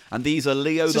 Dominion. And these are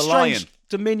Leo It's the a strange- Lion.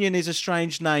 Dominion is a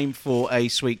strange name for a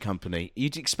sweet company.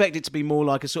 You'd expect it to be more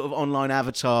like a sort of online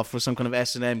avatar for some kind of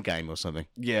S&M game or something.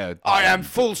 Yeah. I am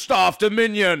full staff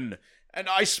Dominion, and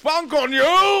I spunk on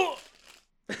you!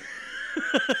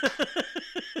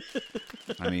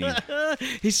 I mean,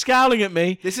 He's scowling at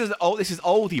me. this is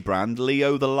oldie brand,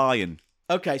 Leo the Lion.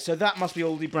 Okay, so that must be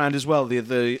Aldi brand as well.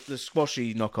 The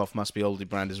squashy knockoff must be Aldi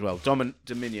brand as well.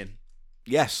 Dominion.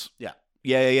 Yes. Yeah.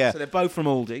 Yeah. So they're both from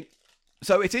Aldi.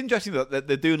 So it's interesting that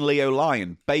they're doing Leo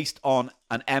Lion based on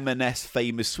an M&S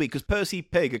famous sweet, because Percy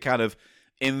Pig are kind of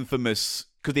infamous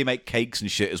because they make cakes and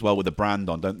shit as well with the brand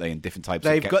on, don't they? In different types.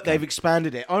 They've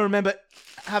expanded it. I remember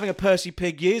having a Percy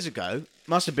Pig years ago.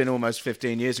 Must have been almost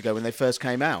 15 years ago when they first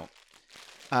came out,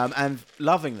 and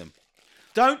loving them.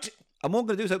 And what I'm going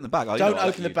to do is open the bag. Don't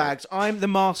open the bags. I'm the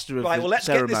master of Right. the Well, let's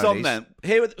ceremonies. get this on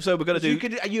then. So we're going to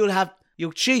do.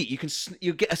 You'll cheat.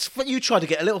 You try to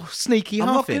get a little sneaky I'm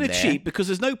half not in going to there. cheat because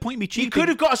there's no point in me cheating. You could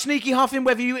have got a sneaky half in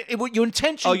whether your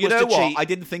intention Oh, was you know to what? cheat. I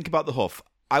didn't think about the huff.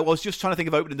 I was just trying to think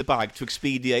of opening the bag to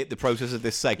expedite the process of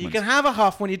this You segment. can have a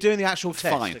half when you're doing the actual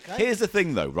test. Fine. Okay? Here's the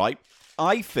thing, though, right?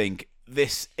 I think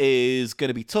this is going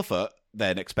to be tougher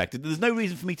than expected. There's no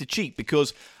reason for me to cheat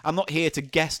because I'm not here to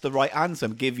guess the right answer.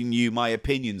 I'm giving you my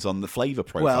opinions on the flavour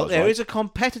profiles. Well, there right? is a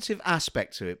competitive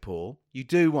aspect to it, Paul. You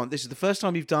do want. This is the first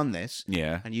time you've done this.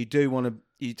 Yeah. And you do want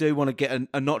to get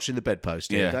a notch in the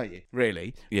bedpost here, Yeah. don't you?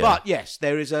 Really? Yeah. But yes,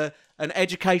 there is an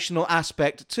educational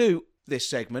aspect to this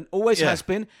segment. Always Yeah. has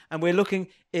been, and we're looking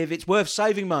if it's worth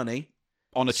saving money,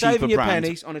 on a cheaper saving your brand.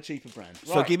 pennies on a cheaper brand.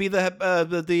 So Right. give me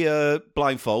the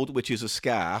blindfold, which is a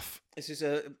scarf. This is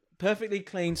a perfectly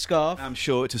clean scarf. I'm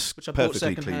sure it's Which I a bought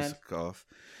perfectly clean secondhand. scarf.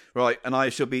 Right, and I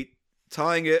shall be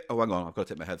tying it. Oh, hang on, I've got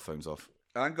to take my headphones off.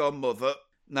 Hang on, mother.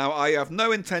 Now, I have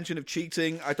no intention of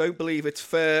cheating. I don't believe it's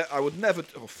fair. I would never.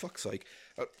 Oh, fuck's sake.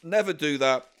 I'd never do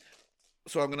that.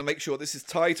 So I'm going to make sure this is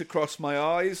tight across my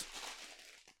eyes.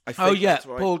 I think Oh yeah, that's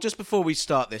right. Paul. Just before we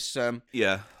start this,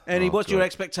 Yeah. what's your God.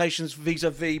 expectations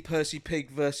vis-a-vis Percy Pig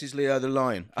versus Leo the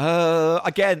Lion?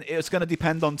 Again, it's going to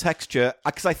depend on texture.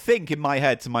 Because I think in my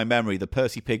head, to my memory, the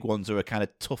Percy Pig ones are a kind of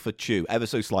tougher chew, ever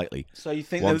so slightly. So you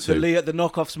think One, the two. Leo, the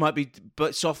knockoffs might be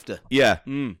but softer? Yeah.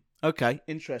 Okay,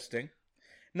 interesting.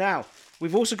 Now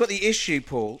we've also got the issue,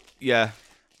 Paul, Yeah.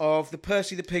 of the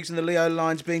Percy the Pigs and the Leo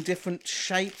Lions being different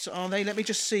shapes, are they? Let me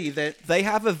just see that. They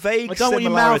have a vague I don't want you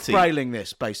mouth similarity. brailing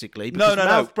this, basically. No, Because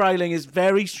mouth brailing is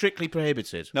very strictly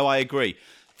prohibited. No, I agree.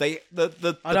 I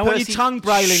don't want you tongue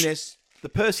brailing this. The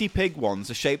Percy Pig ones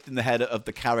are shaped in the head of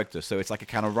the character, so it's like a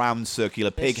kind of round,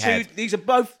 circular pig head. These are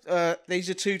both. These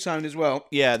are two-tone as well.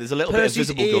 Yeah, there's a little Percy's bit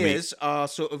of visible gummy. ears are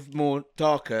sort of more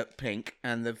darker pink,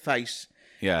 and the face.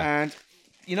 Yeah. And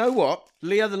you know what?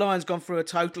 Leo the Lion's gone through a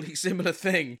totally similar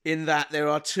thing in that there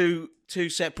are two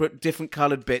separate, different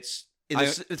coloured bits in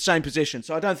the same position.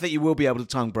 So I don't think you will be able to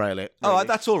tongue braille it. Oh, really.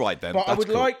 that's all right then. But I That's would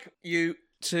cool. like you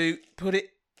to put it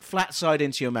flat side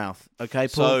into your mouth, okay,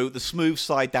 Paul? So the smooth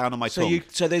side down on my tongue.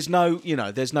 So there's no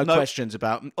questions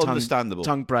about Understandable.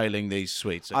 tongue brailing these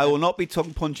sweets. I will not be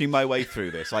tongue punching my way through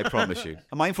this, I promise you.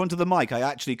 Am I in front of the mic? I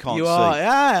actually can't You see. are,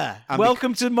 yeah.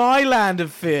 Welcome to my land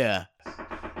of fear.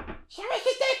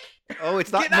 Oh,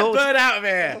 it's that Get that noise. bird out of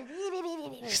here.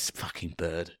 This fucking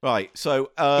bird. Right,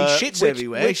 so... He shits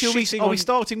everywhere. Which He's shitting are we on-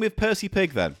 starting with Percy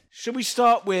Pig then? Should we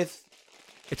start with...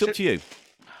 It's up to you.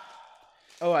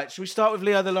 All right, should we start with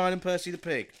Leo the Lion and Percy the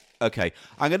Pig? Okay,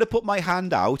 I'm going to put my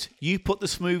hand out. You put the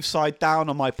smooth side down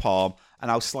on my palm,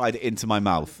 and I'll slide it into my I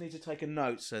mouth. just need to take a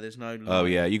note so there's no... Oh,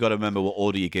 yeah, you got to remember what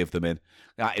order you give them in.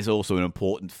 That is also an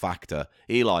important factor.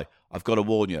 Eli, I've got to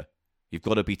warn you. You've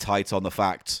got to be tight on the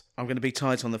facts. I'm going to be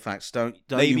tight on the facts. Don't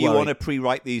Maybe you worry. want to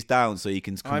pre-write these down so you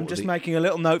can... I'm just making a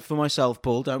little note for myself,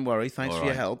 Paul. Don't worry. Thanks All for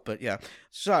your right. help. But yeah.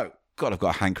 So, God, I've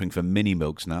got a hankering for mini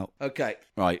milks now. Okay,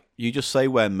 Right, you just say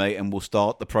when, mate, and we'll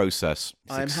start the process.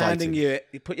 It's I'm exciting. handing you it.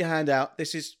 You put your hand out.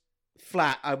 This is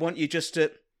flat. I want you just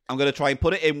to... I'm going to try and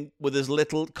put it in with as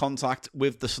little contact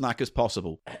with the snack as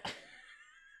possible.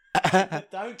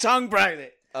 Don't tongue brain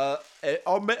it. Okay,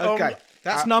 Okay,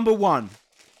 that's number one.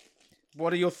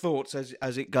 What are your thoughts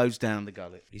as it goes down the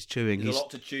gullet? He's chewing. There's a lot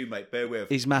to chew, mate. Bear with.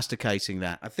 He's masticating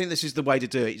that. I think this is the way to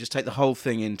do it. You just take the whole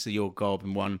thing into your gob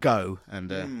in one go and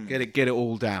get it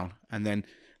all down. And then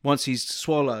once he's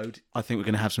swallowed, I think we're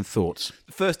going to have some thoughts.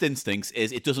 The first instincts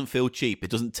is it doesn't feel cheap. It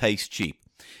doesn't taste cheap.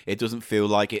 It doesn't feel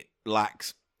like it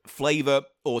lacks flavour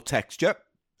or texture.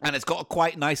 And it's got a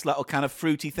quite nice little kind of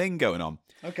fruity thing going on.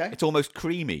 Okay. It's almost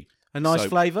creamy. A nice So-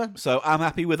 flavour. So I'm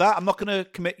happy with that. I'm not going to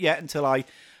commit yet until I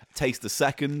taste the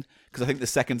second, because I think the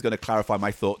second's going to clarify my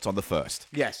thoughts on the first.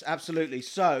 Yes, absolutely.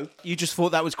 So you just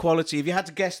thought that was quality. If you had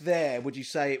to guess there, would you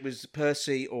say it was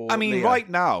Percy or I mean, Leo? right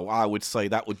now, I would say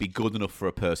that would be good enough for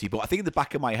a Percy, but I think in the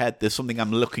back of my head, there's something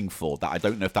I'm looking for that I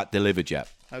don't know if that delivered yet.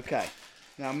 Okay.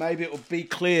 Now, maybe it will be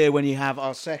clear when you have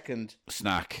our second.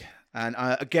 Snack. And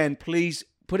again, please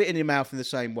put it in your mouth in the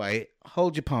same way.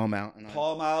 Hold your palm out. And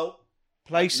Palm out.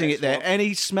 placing Next it there. one.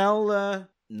 Any smell?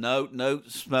 No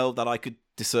smell that I could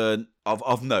discern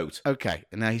of note. Okay.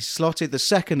 And now he's slotted the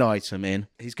second item in.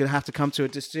 He's going to have to come to a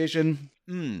decision.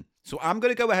 So I'm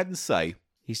going to go ahead and say,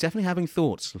 He's definitely having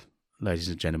thoughts, ladies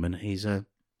and gentlemen. He's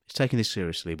taking this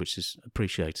seriously, which is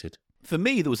appreciated. for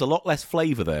me, there was a lot less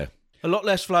flavour there. A lot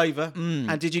less flavour.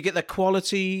 And did you get the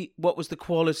quality? What was the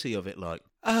quality of it like?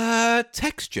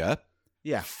 Texture,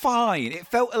 Yeah. fine. It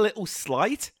felt a little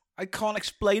slight. I can't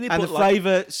explain it. And but the like,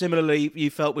 flavour, similarly, you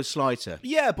felt was slighter.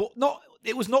 yeah, but not.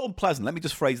 It was not unpleasant. Let me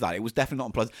just phrase that. It was definitely not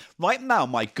unpleasant. Right now,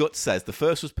 my gut says the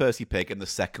first was Percy Pig and the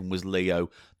second was Leo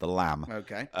the Lamb.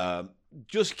 Okay.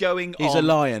 Just going He's on. a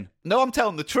lion. No, I'm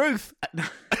telling the truth.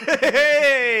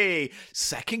 Hey,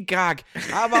 second gag.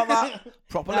 How about that?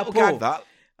 Proper Now, little Paul, gag. That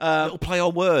little play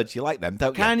on words. You like them,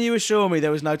 don't you? Can you assure me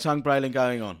there was no tongue brailing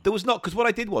going on? There was not, because what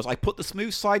I did was I put the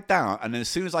smooth side down, and then as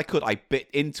soon as I could, I bit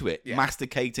into it,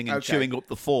 masticating and Okay. chewing up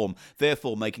the form,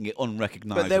 therefore making it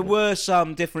unrecognisable. But there were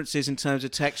some differences in terms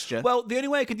of texture. Well, the only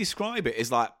way I can describe it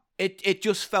is like it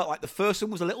just felt like the first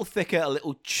one was a little thicker, a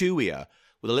little chewier,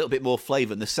 with a little bit more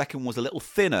flavour, and the second was a little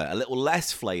thinner, a little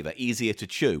less flavour, easier to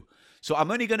chew. So I'm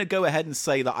only going to go ahead and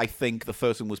say that I think the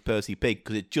first one was Percy Pig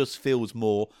because it just feels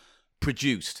more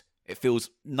produced. It feels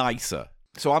nicer.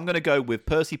 So I'm going to go with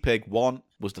Percy Pig 1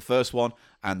 was the first one,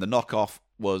 and the knockoff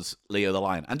was Leo the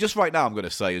Lion. And just right now, I'm going to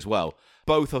say as well,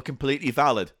 both are completely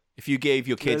valid. If you gave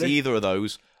your kids Really? either of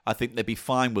those, I think they'd be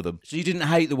fine with them. So you didn't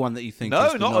hate the one that you think? No,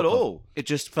 was the not at knockoff? all. It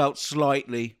just felt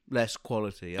slightly less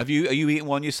quality. Yeah? Are you eating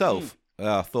one yourself?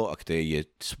 I thought I could hear you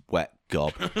sweat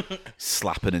gob,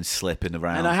 slapping and slipping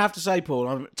around. And I have to say, Paul,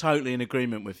 I'm totally in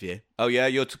agreement with you Oh yeah,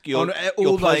 you're all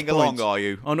you're those playing along, points. are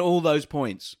you? on all those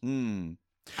points. Mm. And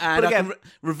But I can again-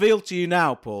 reveal to you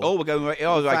now, Paul. Oh, we're going right.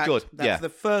 Oh, in right, fact, good. That's Yeah, the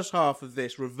first half of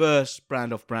this reverse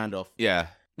brand off. yeah.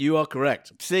 You are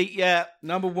correct. See, yeah,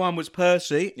 Number 1 was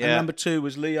Percy, and Yeah. number 2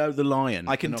 was Leo the Lion.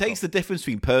 I can taste the difference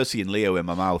between Percy and Leo in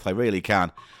my mouth. I really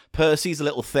can. Percy's a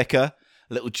little thicker,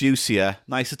 a little juicier,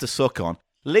 nicer to suck on.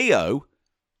 Leo,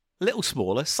 a little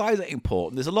smaller, size ain't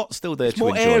important. There's a lot still there It's to more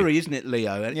enjoy. airy, isn't it,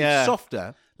 Leo? And Yeah. it's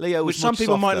softer, Leo which was some much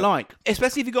people might softer. like,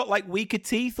 Especially if you've got like weaker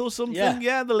teeth or something. Yeah.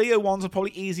 Yeah, the Leo ones are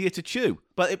probably easier to chew.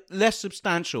 but less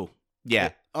substantial,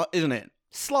 Yeah. isn't it?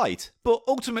 Slight, but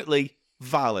ultimately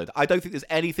valid. I don't think there's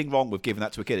anything wrong with giving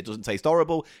that to a kid. It doesn't taste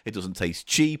horrible. It doesn't taste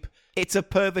cheap. It's a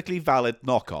perfectly valid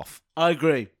knockoff. I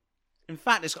agree. In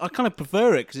fact, I kind of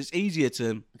prefer it because it's easier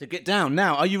to get down.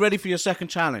 Now, are you ready for your second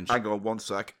challenge? Hang on one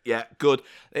sec. Yeah, good.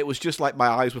 It was just like my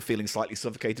eyes were feeling slightly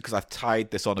suffocated because I've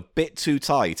tied this on a bit too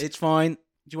tight. It's fine.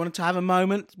 Do you want to have a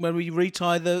moment when we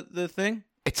retie the thing?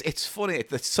 It's funny.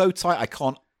 It's so tight I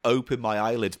can't open my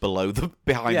eyelids behind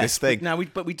this thing. Now,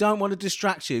 but we don't want to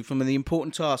distract you from the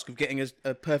important task of getting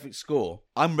a perfect score.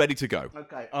 I'm ready to go.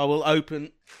 Okay. I will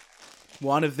open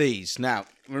one of these. Now,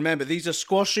 remember, these are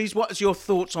squashies. What is your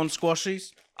thoughts on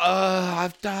squashies?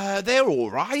 They're all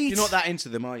right. You're not that into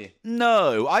them, are you?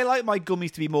 No, I like my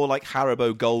gummies to be more like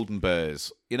Haribo Golden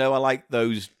Bears. You know, I like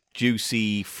those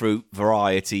juicy fruit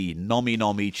variety,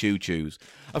 nommy choo-choos.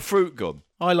 A fruit gum.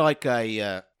 I like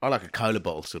a cola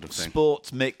bottle sort of thing.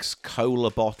 Sports mix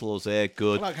cola bottles, they're I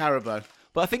good. like Haribo.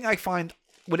 But I think I find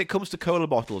when it comes to cola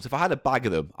bottles, if I had a bag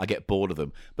of them, I get bored of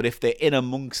them. But if they're in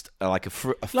amongst a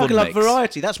fun like mix,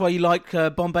 variety. That's why you like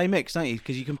Bombay Mix, don't you?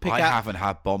 Because you can pick I out. haven't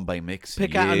had Bombay Mix.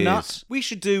 Pick in out a years. nut. We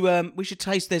should do. We should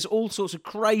taste. There's all sorts of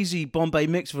crazy Bombay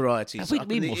Mix varieties. We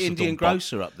up in the must have Indian done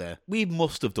grocer up there. We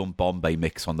must have done Bombay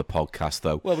Mix on the podcast,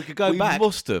 though. Well, we could go back. We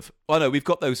must have. I know we've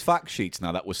got those fact sheets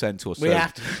now that were sent to us. We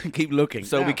have to keep looking.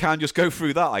 So Now, we can just go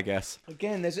through that, I guess.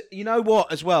 Again, there's. You know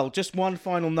what? As well, just one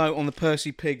final note on the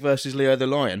Percy Pig versus Leo the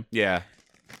Lion. Yeah.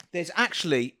 There's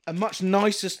actually a much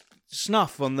nicer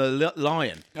snuff on the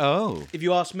lion. Oh. If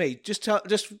you ask me, just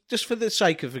for the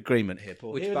sake of agreement here,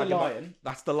 Paul. Here, the lion.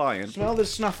 That's the lion. Smell the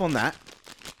snuff on that.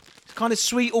 It's kind of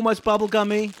sweet, almost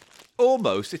bubblegummy.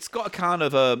 Almost. It's got a kind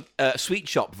of a sweet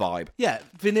shop vibe. Yeah,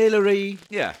 vanilla-y.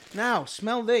 Yeah. Now,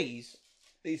 smell these.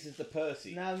 This is the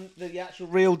Percy. Now, the actual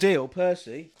real deal,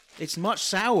 Percy. It's much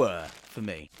sourer for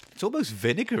me. It's almost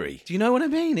vinegary. Do you know what I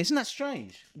mean? Isn't that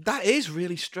strange? That is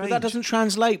really strange. But that doesn't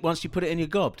translate once you put it in your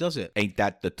gob, does it? Ain't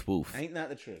that the truth? Ain't that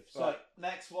the truth? Right,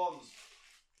 next ones.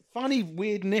 Funny,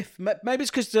 weird niff. Maybe it's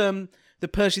because the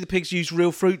Percy the Pigs use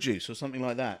real fruit juice or something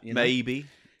like that. You know? Maybe.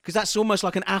 Because that's almost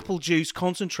like an apple juice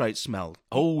concentrate smell.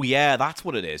 Oh, yeah, that's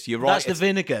what it is. You're right. That's the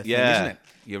vinegar thing, yeah, isn't it?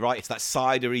 You're right. It's that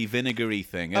cidery, vinegary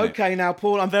thing, isn't Okay, now,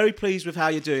 Paul, I'm very pleased with how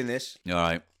you're doing this. it? All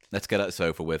right. Let's get that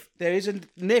over with. There is a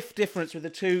niff difference with the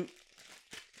two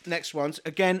next ones.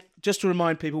 Again, just to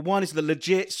remind people, one is the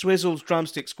legit Swizzles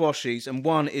drumstick squashies, and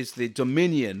one is the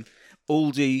Dominion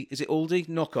Aldi. Is it Aldi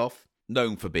knockoff?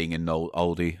 Known for being in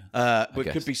oldie.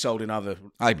 It could be sold in other.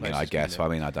 I places, guess. couldn't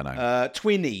I mean, I don't know. it?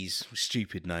 Twinnies,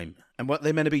 stupid name. And what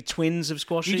they're meant to be twins of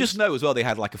squashies. You just know as well they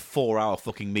had like a 4-hour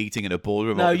fucking meeting in a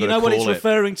ballroom. no, what you they're know gonna what it's call it.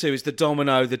 referring to is the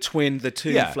Domino, the twin, the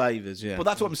two Yeah. flavours. Yeah, But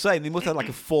that's what I'm saying. They must have like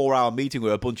a 4-hour meeting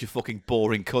where a bunch of fucking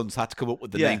boring cunts had to come up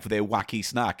with the Yeah. name for their wacky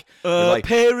snack. Like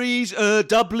Perry's,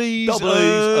 Dubblies,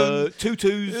 doublies,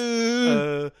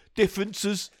 tutus,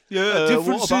 differences. Yeah,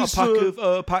 differences, What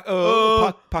about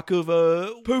a pack of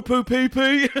poo poo pee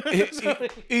pee.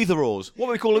 either-ors. What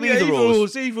do we call them? Yeah,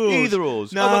 Either-ors. either-ors.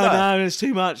 Either-ors. No, How about that? no, it's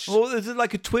too much. Or is it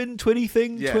like a twinny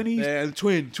thing? Yeah, Twinnies? yeah,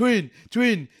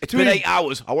 twin. It's been 8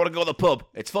 hours. I want to go to the pub.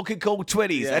 It's fucking called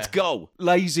Twinnies. Yeah. Let's go.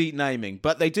 Lazy naming,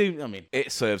 but they do. I mean,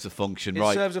 It serves a function, it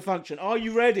right? serves a function. Are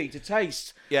you ready to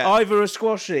taste Yeah. either a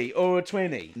squashy or a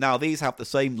twinny? Now, these have the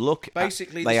same look.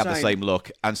 Basically they the have the same. same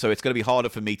look. And so it's going to be harder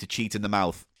for me to cheat in the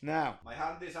mouth. Now, My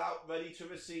hand is out, ready to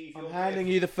receive I'm your handing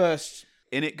gift. you the first.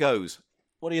 In it goes.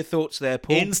 What are your thoughts there,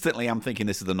 Paul? Instantly, I'm thinking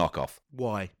this is the knockoff.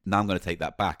 Why? Now I'm going to take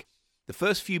that back. The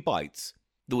first few bites,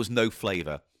 there was no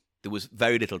flavour. There was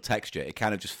very little texture. It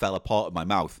kind of just fell apart in my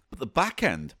mouth. But the back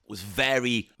end was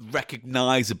very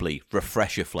recognisably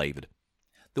refresher flavoured.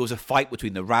 There was a fight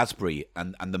between the raspberry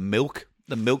and the milk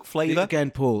flavour. Again,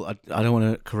 Paul, I don't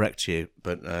want to correct you,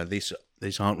 but these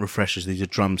aren't refreshers. These are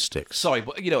drumsticks. Sorry,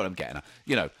 but you know what I'm getting at.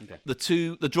 You know,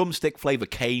 the drumstick flavour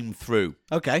came through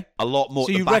Okay. a lot more.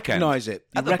 So at the you back end. recognise it.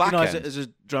 You At the back recognise end. it as a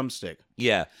drumstick.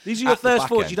 Yeah. These are your At the first back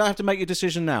thoughts. end. You don't have to make your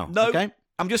decision now. No, Okay.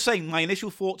 I'm just saying my initial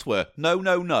thoughts were no,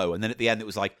 and then at the end it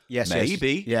was like Yes.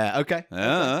 maybe. Yeah. Okay.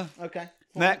 Okay.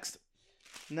 Next,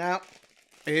 Now,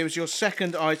 here's your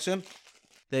second item.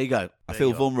 There you go. I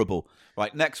feel vulnerable.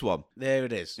 Right, next one. There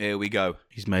it is. Here we go.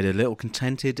 He's made a little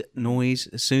contented noise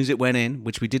as soon as it went in,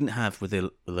 which we didn't have with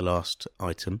the last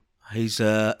item. He's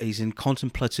in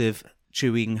contemplative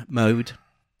chewing mode,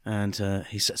 and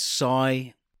he's a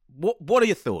sigh. What are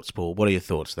your thoughts, Paul? What are your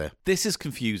thoughts there? This is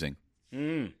confusing.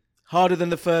 Harder than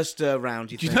the first round.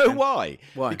 Do you know why?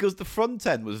 Why? Because the front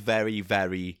end was very,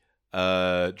 very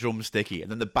drumsticky,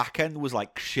 and then the back end was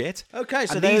like shit. Okay,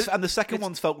 so and the second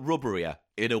ones felt rubberier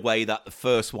in a way that the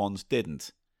first ones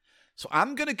didn't. So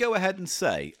I'm going to go ahead and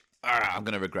say I'm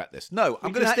going to regret this. No,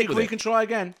 I'm going to stick with We it. can try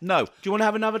again. No, Do you want to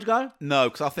have another go? no,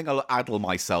 because I think I'll addle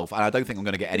myself, and I don't think I'm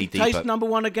going to get any deeper. Taste number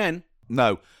one again.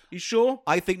 No. You sure?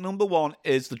 I think number one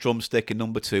is the drumstick and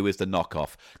number two is the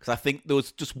knockoff. Because I think there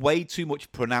was just way too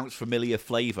much pronounced familiar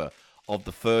flavour of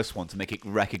the first one to make it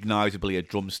recognisably a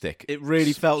drumstick. It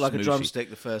really felt like a Smooshy. drumstick,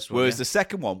 the first one. Whereas yeah. the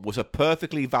second one was a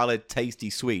perfectly valid, tasty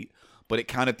sweet, but it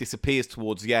kind of disappears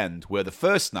towards the end, where the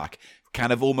first snack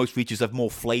kind of almost reaches a more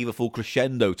flavourful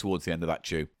crescendo towards the end of that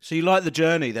chew. So you like the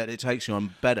journey that it takes you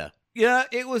on better? Yeah,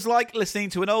 it was like listening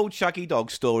to an old Shaggy Dog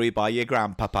story by your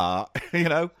grandpapa, you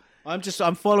know?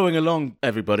 I'm following along,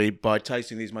 everybody, by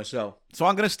tasting these myself. So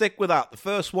I'm going to stick with that. The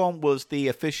first one was the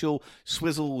official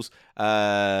Swizzles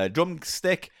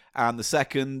drumstick, and the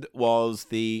second was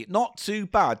the not too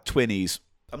bad Twinnies.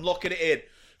 I'm locking it in.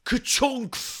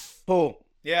 Ka-chunk! Paul,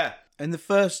 Yeah. in the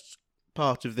first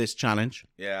part of this challenge,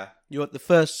 Yeah. you had the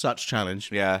first such challenge.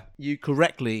 Yeah. You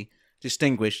correctly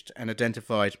distinguished and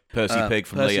identified Percy Pig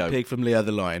from Percy Leo. Pig from Leo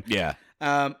the Lion. Yeah.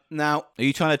 Now, Are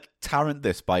you trying to tarrant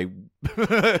this by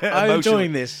I'm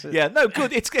enjoying this. Yeah, no,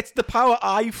 good. It's the power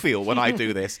I feel when I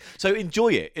do this. So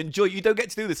enjoy it. Enjoy. You don't get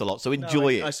to do this a lot, so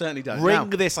enjoy it. I certainly don't. Bring Now,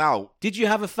 this out. did you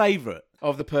have a favourite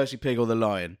of the Percy Pig or the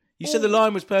Lion? You said the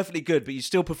Lion was perfectly good, but you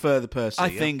still prefer the Percy. I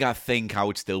yeah? think I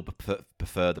would still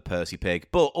prefer the Percy Pig.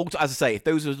 But also, as I say, if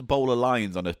those was a bowl of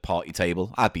lions on a party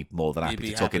table, I'd be more than happy be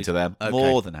to tuck happy. into them. Okay.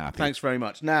 More than happy. Thanks very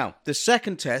much. Now, the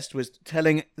second test was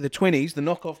telling the Twinnies, the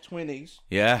knockoff Twinnies,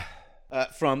 Yeah.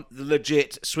 from the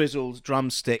legit Swizzles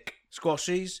drumstick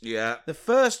squashies. Yeah. The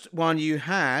first one you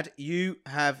have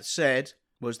said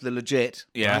was the legit.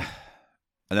 Yeah.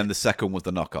 And then the second was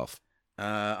the knockoff.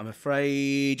 I'm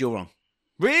afraid you're wrong.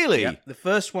 Really? Yep. The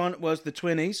first one was the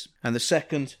Twinnies, and the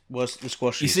second was the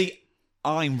squashies. You see,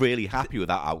 I'm really happy with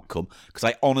that outcome because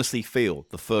I honestly feel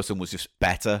the first one was just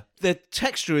better. The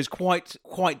texture is quite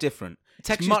different. It's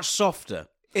Texture's- much softer.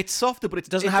 It's softer, but it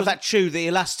Doesn't have that chew, the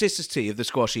elasticity of the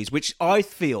squashies, which I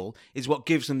feel is what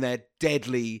gives them their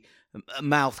deadly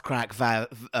mouth crack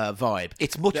vibe.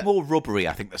 It's much more rubbery,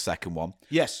 I think, the second one.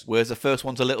 Yes. Whereas the first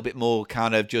one's a little bit more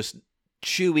kind of just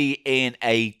chewy in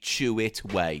a chew it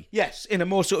way. Yes, in a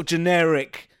more sort of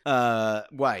generic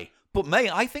way. But mate,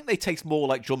 I think they taste more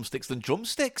like drumsticks than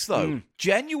drumsticks, though.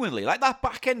 Genuinely, like that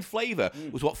back end flavour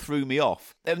was what threw me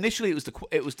off. Initially,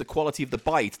 it was the quality of the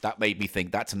bite that made me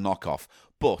think that's a knockoff.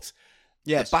 But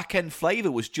Yes. the back end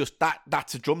flavour was just that.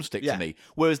 That's a drumstick Yeah. to me.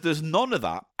 Whereas there's none of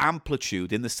that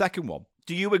amplitude in the second one.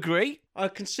 Do you agree? I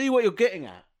can see what you're getting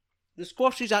at. The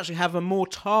squashies actually have a more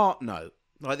tart note.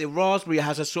 Like the raspberry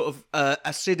has a sort of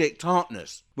acidic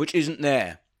tartness, which isn't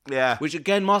there. Yeah. Which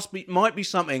again might be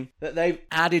something that they've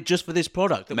added just for this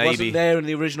product that Maybe. wasn't there in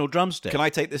the original drumstick. Can I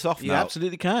take this off You now?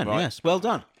 absolutely can. Right. Yes, well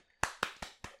done.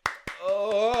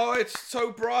 Oh, it's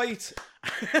so bright.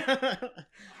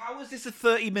 How is this a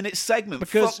 30-minute segment?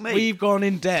 Because Fuck me. we've gone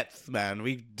in depth, man.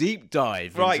 We deep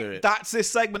dive into Right, it. that's this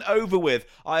segment over with.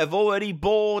 I have already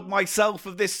bored myself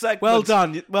of this segment.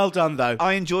 Well done, though.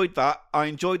 I enjoyed that. I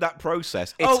enjoyed that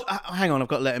process. Hang on, I've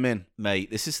got to let him in.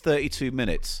 Mate, this is 32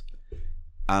 minutes.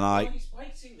 And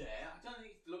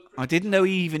I didn't know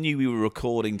he even knew we were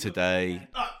recording today.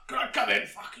 Can I come in?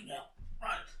 Fucking hell.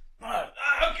 Right.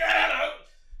 Okay, hello.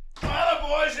 Hello,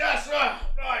 boys. Yes, sir.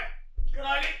 Right. Can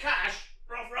I get cash?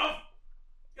 Ruff.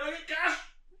 Can I get cash?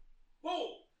 Whoa.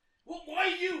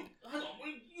 Why you? Hang on.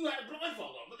 You had a blindfold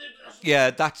on.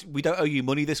 Yeah, we don't owe you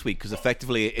money this week because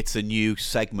effectively it's a new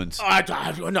segment.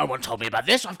 No one told me about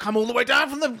this. I've come all the way down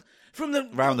from the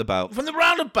Roundabout. From the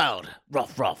roundabout.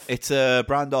 Ruff. It's a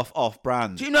brand off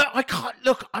brand. Do you know? I can't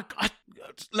look. I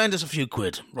lend us a few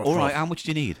quid. Ruff, All right, how much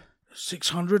do you need?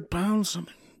 £600,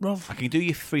 something. Ruff. I can do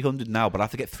you 300 now, but I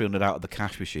have to get 300 out of the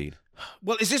cash machine.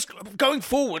 Well, is this going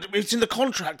forward? It's in the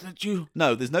contract that you.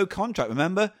 No, there's no contract.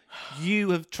 Remember, you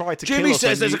have tried to. Jimmy kill us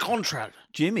says and there's you- a contract.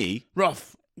 Jimmy.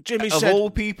 Ruff. Jimmy Of said all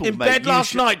people, in mate, bed you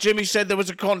last should- night. Jimmy said there was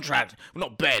a contract. Well,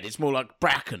 not bed. It's more like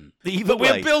bracken. Either but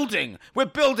way. We're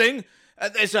building.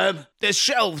 There's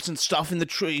shelves and stuff in the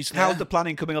trees. There. How's the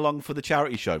planning coming along for the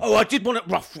charity show? Oh, I did want to.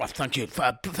 Ruff. Thank you.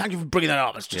 Thank you for bringing that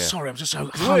up. It's just sorry. I'm just so we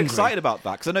were hungry. excited about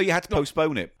that because I know you had to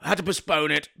postpone it. I had to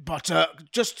postpone it, but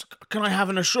just can I have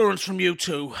an assurance from you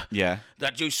two Yeah.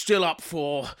 that you're still up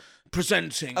for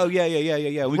presenting? Oh yeah.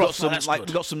 We Rough, got some that's good.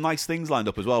 we got some nice things lined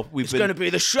up as well. It's going to be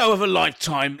the show of a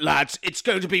lifetime, lads. It's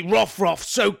going to be rough,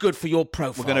 so good for your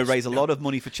profiles. we're going to raise a lot of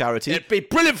money for charity, It'd be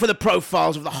brilliant for the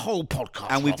profiles of the whole podcast.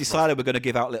 and we've Rough, decided we're going to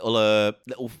give out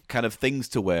little kind of things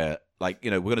to wear. Like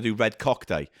we're going to do Red Cock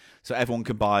Day, so everyone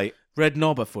can buy. Red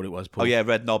Knob, I thought it was, Paul. Oh yeah,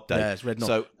 Red Knob Day. Yeah, it's Red Knob.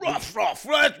 So Rough,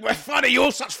 we're funny.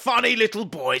 You're such funny little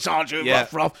boys, aren't you? yeah,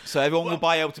 Rough. so everyone will be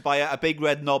able to buy a big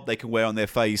red knob they can wear on their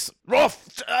face.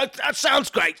 That sounds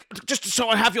great. Just so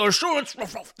I have your assurance,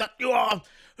 Rough, that you are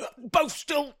both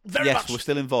still very Yes, much we're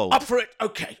still involved. up for it.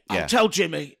 Okay, Yeah. I'll tell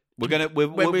Jimmy.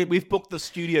 We've booked the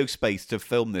studio space to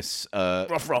film this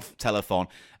Rough. telethon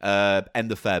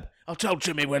end of Feb. I'll tell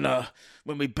Jimmy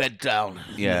when we bed down.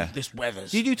 Yeah. This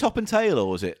weather's. Do you do top and tail, or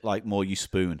was it like more you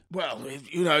spoon? Well,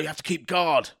 you have to keep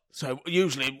guard. So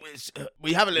usually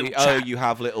we have a little chat. You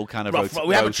have little kind of Rough. rota-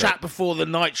 We have a rota. chat before the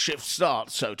night shift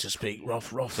starts, so to speak.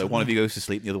 Rough. So one of you goes to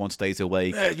sleep, and the other one stays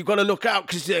awake. You've got to look out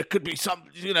because there could be some,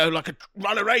 like a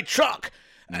runaway truck.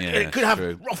 It could have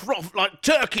true. rough, like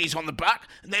turkeys on the back,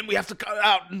 and then we have to go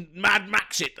out and Mad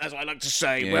Max it, as I like to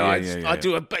say, where I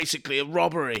do basically a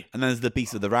robbery. And then there's the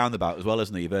Beast of the Roundabout as well,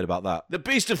 isn't there? You've heard about that. The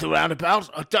Beast of the Roundabout?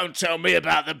 Oh, don't tell me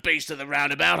about the Beast of the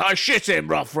Roundabout. I shit him,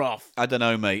 rough. I don't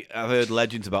know, mate. I've heard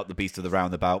legends about the Beast of the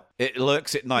Roundabout. It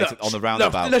lurks at night on the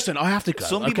roundabout. Look, listen, I have to go.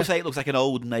 Some people say it looks like an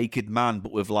old naked man,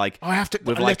 but with like... I have to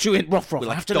with let you in, rough. With I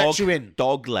like have to let you in.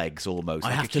 Dog legs, almost. I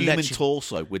like have a to human let you-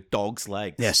 torso with dog's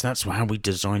legs. Yes, that's how we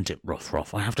designed it, rough.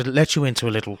 I have to let you into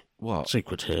a little What?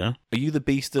 secret here. Are you the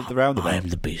Beast of the Roundabout? I am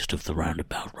the Beast of the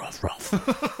Roundabout, rough.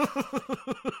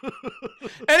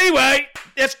 Anyway,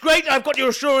 it's great. I've got your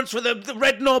assurance for the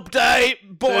Red Knob Day, So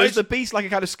is boys. the Beast like a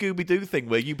kind of Scooby-Doo thing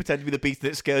where you pretend to be the Beast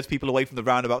and it scares people away from the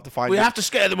roundabout to find We it? have to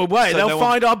scare them away. So They'll no one-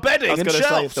 find our I bedding was and going to say,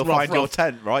 shelves. they'll rough, find your rough.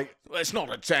 tent, right? Well, it's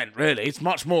not a tent, really. It's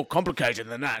much more complicated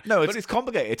than that. No, it's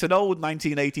complicated. It's an old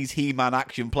 1980s He-Man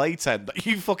action play tent that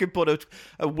you fucking put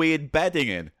a weird bedding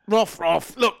in.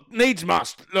 Rough. Look, needs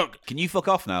must. Look. Can you fuck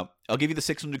off now? I'll give you the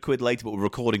 600 quid later, but we're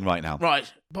recording right now.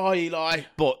 Right. Bye, Eli.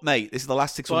 But, mate, this is the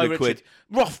last Bye, 600 quid Richard.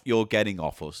 Rough. you're getting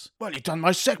off us. Well, you've done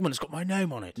my segment. It's got my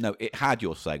name on it. No, it had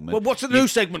your segment. Well, what's the new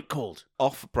segment called?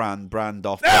 Off-brand, brand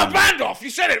off. Oh, brand. brand off. You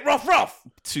said it. Rough.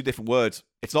 Two different words.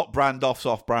 It's not brand off's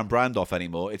off-brand, brand off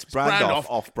anymore. It's brand brand off, off.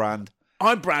 off-brand.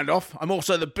 I'm brand off. I'm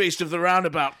also the Beast of the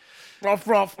Roundabout.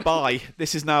 Rough. Bye.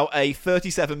 This is now a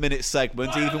 37-minute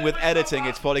segment. Even with editing,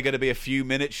 it's probably going to be a few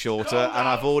minutes shorter, and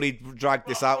I've already dragged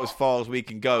this out as far as we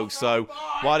can go. So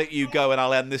why don't you go and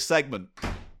I'll end this segment?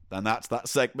 Then that's that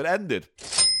segment ended.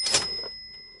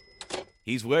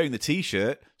 He's wearing the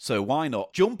T-shirt, so why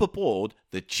not jump aboard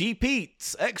the Cheap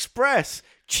Eats Express?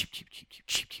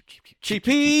 Cheap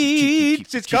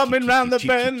Eats, it's coming round the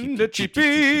bend. The Cheap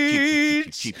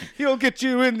Eats, he'll get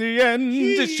you in the end.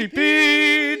 It's Cheap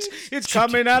Eats, it's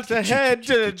coming out ahead.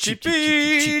 Cheap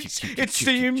Eats, it's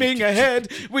steaming ahead.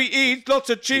 We eat lots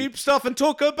of cheap stuff and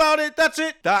talk about it. That's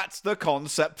it. That's the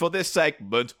concept for this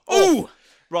segment. Ooh.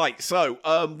 Right, so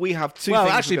we have two Well,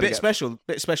 things actually, we're a gonna bit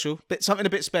special, something a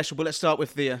bit special. But let's start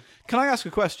with the. Can I ask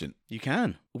a question? You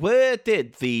can. Where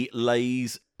did the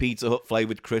Lay's Pizza Hut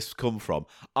flavoured crisps come from?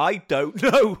 I don't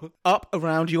know. Up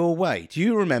around your way. Do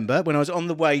you remember when I was on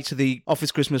the way to the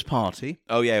office Christmas party?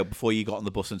 Oh, yeah, before you got on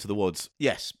the bus into the woods.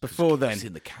 Yes, before then. It's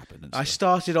in the cabin and I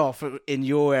stuff. started off in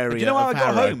your area. Do you know how I of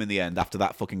got Harrow. home in the end after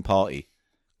that fucking party?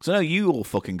 Because I know you all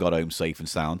fucking got home safe and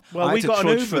sound. Well, I we had to got an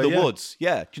trudge Uber, through the yeah. woods.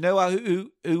 Yeah. Do you know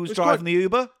who was was driving quite- the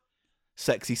Uber?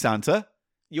 Sexy Santa.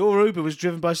 Your Uber was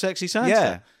driven by Sexy Santa.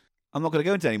 Yeah. I'm not going to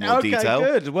go into any more Okay, detail.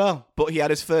 good. Well, But he had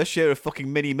his first share of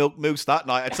fucking mini milk mousse that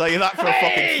night. I tell you that for a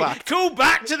fucking fact. Call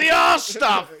back to the arse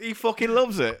stuff. He fucking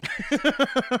loves it.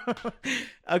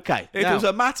 okay. It was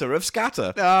a matter of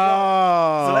scatter.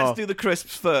 Oh. So let's do the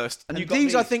crisps first. And you got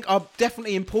these, me- I think, are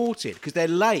definitely imported because they're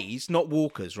Lay's, not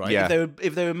Walkers, right? Yeah.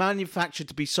 If they were manufactured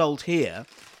to be sold here,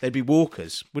 they'd be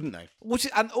Walkers, wouldn't they?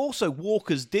 And also,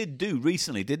 Walkers did do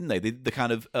recently, didn't they? They did the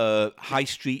kind of high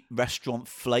street restaurant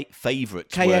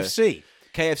favourites. KFC,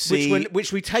 KFC.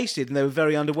 which we tasted, and they were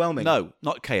very underwhelming. No,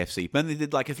 not KFC. But then they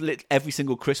did like every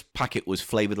single crisp packet was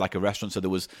flavoured like a restaurant. So there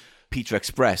was Pizza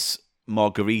Express,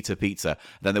 margarita pizza.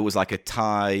 Then there was like a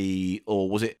Thai, or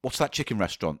was it, what's that chicken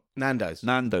restaurant? Nando's.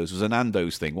 Nando's. It was a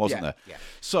Nando's thing, wasn't Yeah, there? yeah.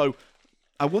 So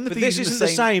I wonder But if these this are isn't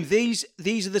the same.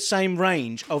 These are the same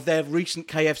range of their recent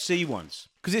KFC ones.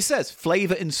 Because it says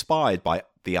flavour inspired by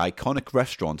the iconic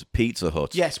restaurant Pizza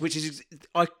Hut. Yes, which is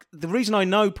the reason I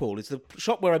know, Paul, is the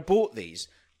shop where I bought these.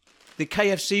 The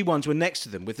KFC ones were next to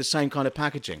them with the same kind of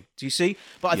packaging. Do you see?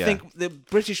 But I Yeah. think the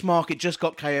British market just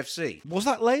got KFC. Was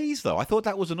that Lay's though? I thought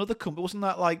that was another company. Wasn't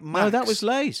that like Max? No, that was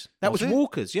Lay's. That Was was it?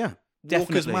 Walkers. Yeah,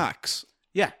 Walker's definitely. Max.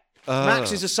 Yeah.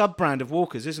 Max is a sub-brand of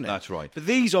Walkers, isn't it? That's right. But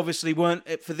these obviously weren't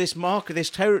for this market, this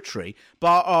territory,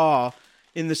 but are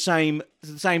in the same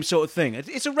sort of thing.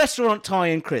 It's a restaurant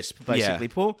tie-in crisp, basically,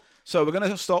 Yeah. Paul. So we're going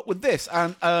to start with this,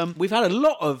 and We've had a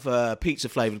lot of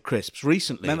pizza-flavoured crisps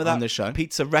recently remember that on this show.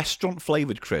 pizza restaurant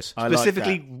flavored crisp, I like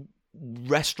specifically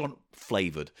restaurant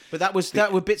flavored. But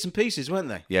that were bits and pieces, weren't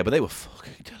they? Yeah, but they were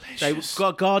fucking They delicious.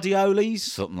 got Guardioli's,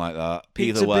 Something like that.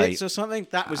 pizza Either way, bits or something.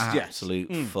 That was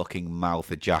absolute fucking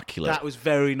mouth ejaculate. That was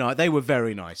very nice. They were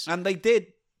very nice. And they did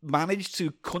manage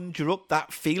to conjure up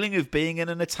that feeling of being in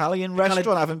an Italian restaurant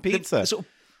Kind of- having pizza. The sort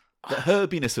The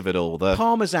herbiness of it all. The of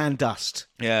Parmesan dust.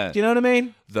 yeah. Do you know what I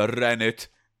mean? The rennet.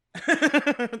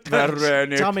 The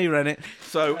rennet. Tummy rennet.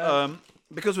 So,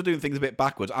 because we're doing things a bit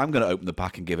backwards, I'm going to open the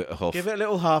pack and give it a huff. Give it a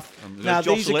little huff. gonna Now,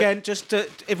 these jostle it.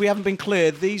 again, if we haven't been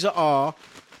clear, these are our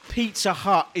Pizza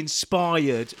Hut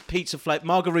inspired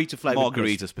margarita flavour.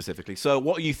 Margarita specifically. So,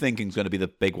 what are you thinking is going to be the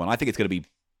big one? I think it's going to be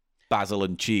basil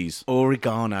and cheese.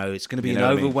 Oregano. It's going to be You an know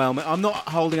what I mean? overwhelming. I'm not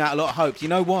holding out a lot of hope. Do you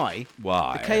know why?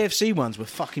 Why? The KFC ones were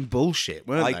fucking bullshit,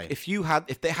 weren't Like, they?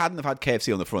 if they hadn't have had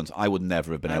KFC on the front, I would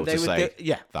never have been able they to would say do-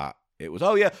 yeah. that. It was,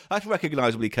 oh yeah, that's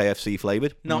recognisably KFC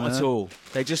flavoured. Not at all.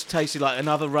 They just tasted like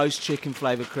another roast chicken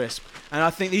flavour crisp. And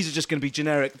I think these are just going to be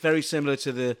generic, very similar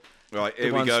to the... Right, the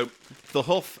here we ones- go. The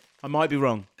Huff. I might be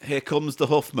wrong. Here comes the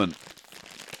Huffman.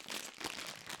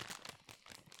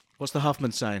 What's the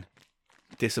Huffman saying?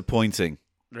 Disappointing.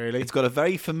 Really? It's got a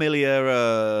very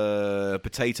familiar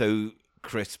potato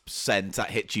crisp scent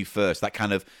that hits you first. That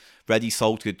kind of ready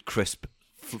salted crisp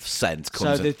scent So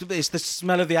comes in. it's the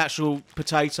smell of the actual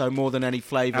potato more than any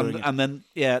flavour. And then,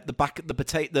 yeah,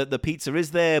 the pizza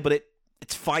is there, but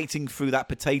it's fighting through that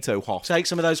potato hop. Take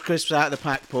some of those crisps out of the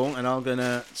pack, Paul, and I'm going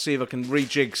to see if I can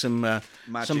rejig some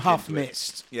Huff into it.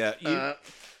 Mist. Yeah,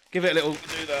 Give it a little...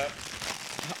 Do that.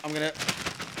 I'm going to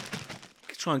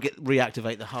try and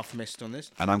reactivate the Huff Mist on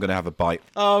this. and I'm going to have a bite.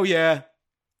 Oh, yeah.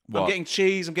 What? I'm getting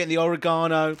cheese, I'm getting the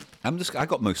oregano. I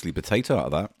got mostly potato out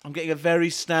of that. I'm getting a very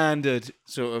standard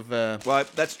sort of... Right,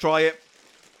 let's try it.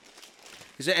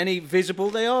 Is there any visible?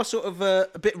 They are sort of a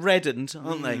bit reddened,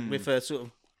 aren't they? With a sort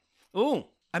of... Oh,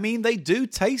 I mean, they do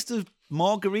taste of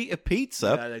margarita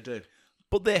pizza, yeah, they do.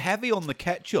 but they're heavy on the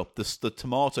ketchup, the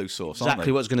tomato sauce, aren't Exactly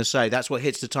they? what I was going to say. That's what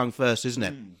hits the tongue first, isn't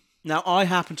it? Now, I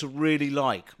happen to really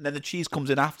like... And then the cheese comes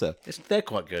in after. They're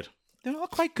quite good. They're not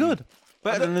quite good.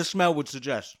 Better than the smell would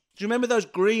suggest. Do you remember those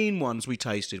green ones we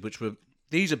tasted, which were...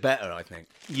 These are better, I think.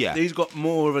 Yeah. These got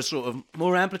more of a sort of...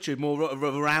 More amplitude, more of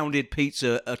a rounded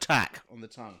pizza attack on the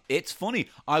tongue. It's funny.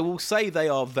 I will say they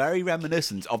are very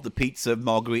reminiscent of the pizza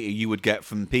margarita you would get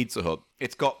from Pizza Hut.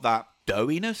 It's got that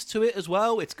doughiness to it as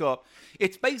well.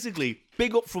 It's basically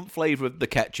big upfront flavour of the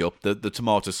ketchup, the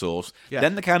tomato sauce. Yeah.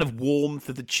 Then the kind of warmth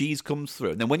of the cheese comes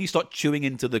through. And then when you start chewing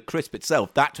into the crisp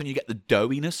itself, that's when you get the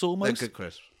doughiness They're almost. good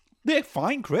crisps. They're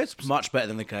fine crisps. Much better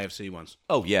than the KFC ones.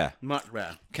 Oh, yeah. Much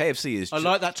better. KFC is I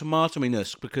like that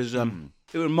tomatoiness because it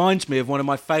reminds me of one of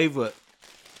my favourite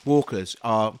Walkers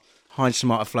are Heinz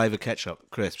tomato flavour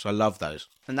ketchup crisps. I love those.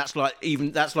 And that's like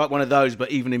one of those, but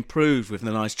even improved with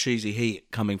the nice cheesy heat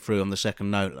coming through on the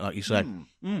second note, like you said.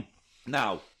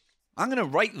 Now, I'm going to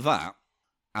rate that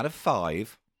out of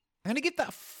 5. I'm going to give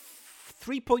that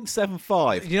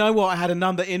 3.75 You know what? I had a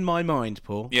number in my mind,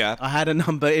 Paul. Yeah. I had a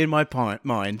number in my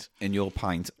mind. in your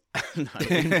pint.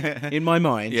 In my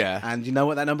mind. Yeah. And you know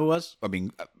what that number was? I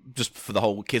mean, just for the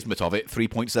whole kismet of it,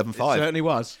 3.75. It certainly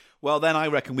was. Well, then I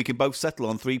reckon we can both settle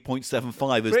on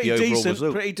 3.75 as Pretty the overall decent.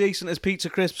 result. Pretty decent as pizza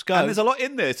crisps go. And there's a lot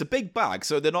in there. It's a big bag,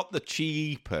 so they're not the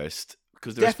cheapest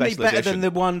because they're Definitely a special better edition.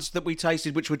 than the ones that we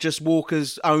tasted, which were just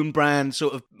Walker's own brand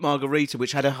sort of margarita,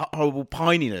 which had a horrible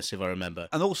pininess, if I remember.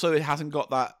 And also, it hasn't got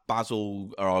that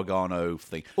basil oregano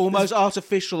thing. Almost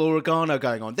artificial oregano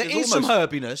going on. There There's is some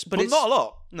almost- herbiness, But but it's not a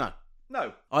lot. No,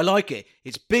 No. I like it.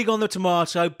 It's big on the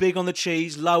tomato, big on the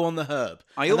cheese, low on the herb.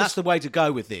 I And also- that's the way to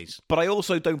go with these. But I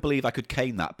also don't believe I could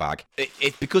cane that bag.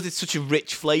 Because it's such a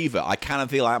rich flavour, I kind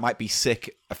of feel like I might be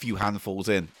sick a few handfuls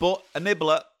in. But a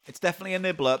nibbler, it's definitely a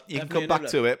nibbler. You can Definitely come a back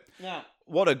nibbler. to it. Yeah.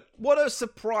 What a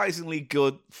surprisingly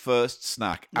good first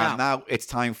snack. And now it's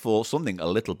time for something a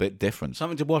little bit different.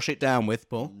 Something to wash it down with,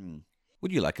 Paul.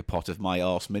 Would you like a pot of my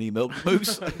arse mini milk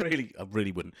mousse? I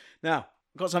really wouldn't. Now,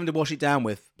 I've got something to wash it down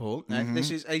with, Paul. Now,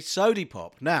 this is a sody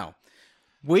pop. Now,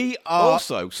 we are...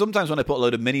 Also, sometimes when I put a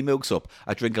load of mini milks up,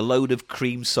 I drink a load of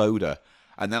cream soda,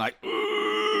 and then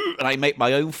I make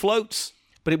my own floats.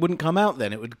 But it wouldn't come out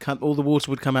then. It would come, all the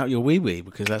water would come out your wee-wee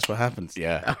because that's what happens.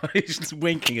 Yeah. He's just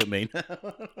winking at me.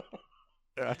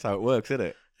 That's how it works, isn't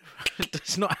it?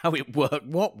 That's not how it works.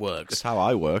 What works? That's how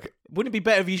I work. Wouldn't it be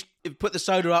better if you put the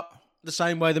soda up the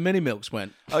same way the mini milks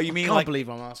went? Oh, you mean I can't like believe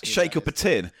I'm asking. shake about up a this.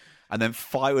 tin and then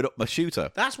fire it up my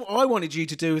shooter? That's what I wanted you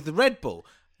to do with the Red Bull.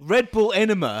 Red Bull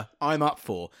enema, I'm up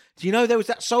for. Do you know there was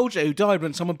that soldier who died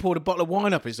when someone poured a bottle of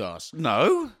wine up his ass?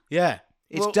 No. Yeah.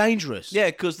 It's Well, dangerous. Yeah,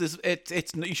 because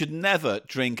you should never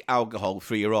drink alcohol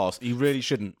through your arse. You really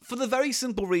shouldn't. For the very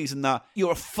simple reason that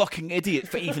you're a fucking idiot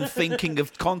for even thinking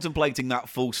of contemplating that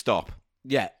full stop.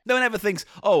 Yeah. No one ever thinks,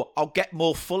 oh, I'll get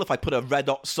more full if I put a red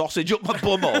hot sausage up my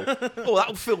bumhole. Oh,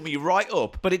 that'll fill me right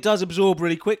up. But it does absorb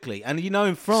really quickly. And you know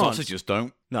in France... Sausages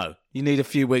don't. No. You need a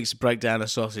few weeks to break down a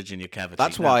sausage in your cavity.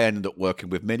 That's why I ended up working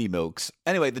with mini milks.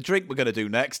 Anyway, the drink we're going to do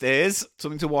next is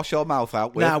something to wash our mouth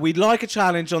out with. Now, we'd like a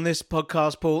challenge on this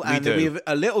podcast, Paul, and do. we have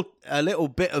a little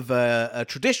bit of a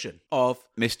tradition of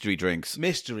Mystery drinks.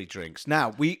 mystery drinks.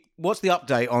 Now, what's the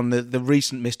update on the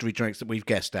recent mystery drinks that we've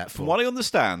guessed at? From what I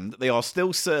understand, they are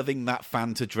still serving that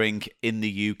Fanta drink in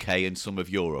the UK and some of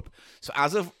Europe. So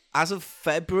as of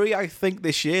February, I think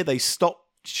this year, they stopped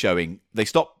showing, they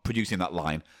stopped producing that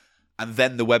line, and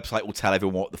then the website will tell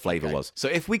everyone what the flavour was. So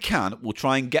if we can, we'll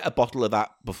try and get a bottle of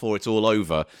that before it's all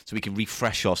over so we can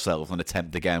refresh ourselves and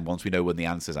attempt again once we know when the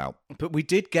answer's out. But we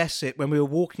did guess it when we were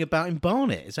walking about in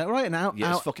Barnet. Is that right? And out,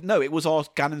 Yeah, out... no, it was our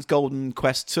Gannon's Golden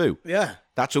Quest 2. Yeah.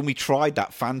 That's when we tried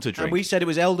that Fanta drink. And we said it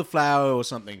was elderflower or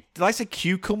something. Did I say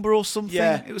cucumber or something?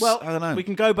 Yeah. It was, well, I don't know. we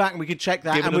can go back and we can check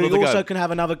that. Give it And we another also go. can have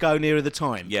another go nearer the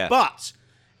time. Yeah. But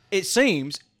it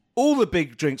seems all the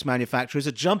big drinks manufacturers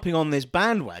are jumping on this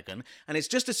bandwagon, and it's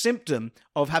just a symptom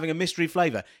of having a mystery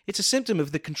flavour. It's a symptom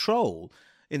of the control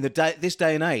in this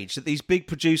day and age that these big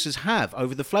producers have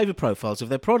over the flavour profiles of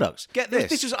their products. Get this.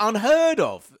 This was unheard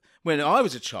of when I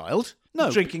was a child.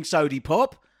 No. Drinking sody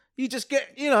pop. You just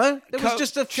get, there was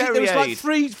just there was like Cherryade.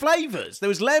 3 flavours. There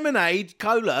was lemonade,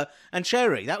 cola, and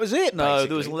cherry. That was it. No, basically.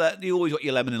 there was you always got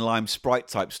your lemon and lime Sprite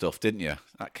type stuff, didn't you?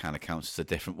 That kind of counts as a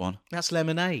different one. That's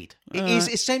lemonade. It is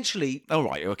essentially Oh,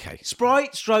 right, okay.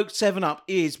 Sprite stroke 7-Up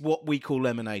is what we call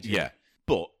lemonade. here. Yeah,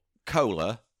 but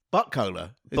cola. But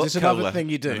cola. Is But this another cola. thing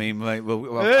you do? I mean,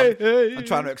 I'm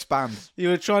trying to expand. You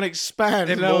were trying to expand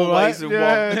In all more right? ways than one.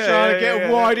 Trying to get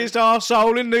Yeah. widest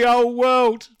arsehole in the whole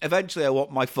world. Eventually, I want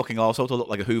my fucking arsehole to look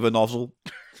like a Hoover nozzle.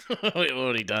 It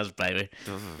already does, baby.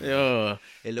 Oh,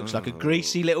 it looks like a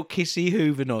greasy little kissy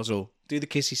Hoover nozzle. Do the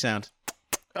kissy sound.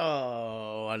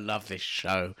 Oh, I love this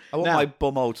show. I want Now- my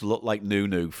bumhole to look like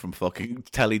Nunu from fucking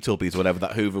Teletubbies, whatever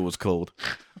that Hoover was called.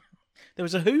 There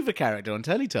was a Hoover character on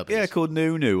Teletubbies. Yeah, called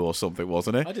Nunu or something,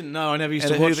 wasn't it? I didn't know. I never used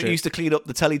And to the watch Hoover it. used to clean up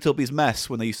the Teletubbies' mess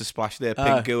when they used to splash their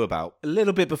pink goo about. A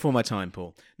little bit before my time,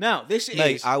 Paul. Now, this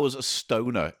Mate, is... I was a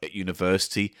stoner at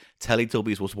university.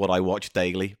 Teletubbies was what I watched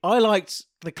daily. I liked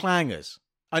the Clangers.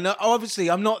 I know,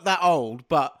 obviously, I'm not that old,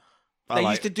 but they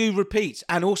used to do repeats.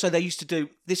 And also, they used to do...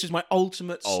 This was my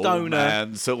ultimate stoner... Old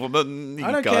man Silverman.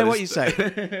 I don't care what you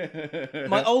say.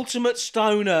 My ultimate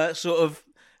stoner sort of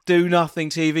do-nothing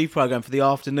TV programme for the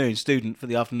afternoon, student for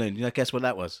the afternoon. You know, guess what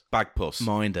that was? Bagpuss.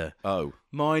 Minder. Oh.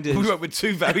 Minder. We went with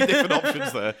two very different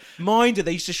options there. Minder,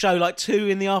 they used to show like 2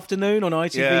 in the afternoon on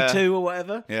ITV2 or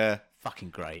whatever. Yeah.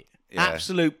 Fucking great. Yeah.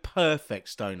 Absolute perfect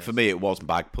stoner. For me, it was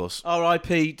Bagpuss.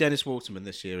 R.I.P. Dennis Waterman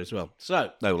this year as well.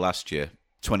 So, No, last year.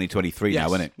 2023 yes,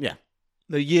 now, isn't it? Yeah.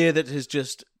 The year that has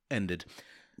just ended.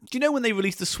 Do you know when they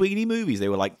released the Sweeney movies, they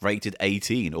were like rated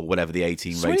 18 or whatever the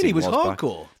 18 Sweeney rating was back-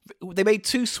 hardcore. They made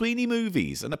 2 Sweeney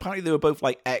movies, and apparently they were both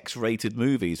like X-rated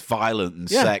movies, violent and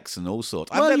Yeah. sex and all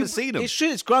sorts. Well, I've never seen them.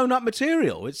 It's grown-up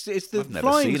material. It's the I've never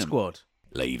Flying seen 'em. Squad.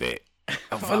 Leave it.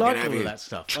 I like all of that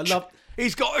stuff. I love...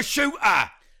 He's got a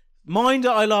shooter. Minder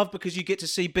I love because you get to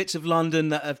see bits of London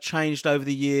that have changed over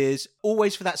the years,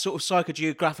 always for that sort of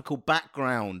psychogeographical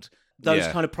background. Those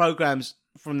Yeah. kind of programs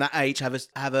from that age have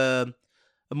a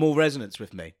more resonance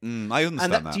with me. I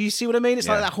understand And that. do you see what I mean? It's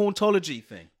Yeah. like that hauntology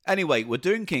thing. Anyway, we're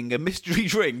drinking a mystery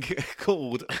drink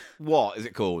called... What is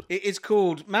it called? It is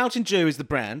called Mountain Dew is the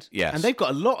brand. Yes. And they've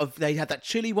got a lot of... They had that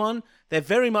chili one. They're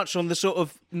very much on the sort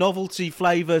of novelty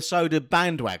flavour soda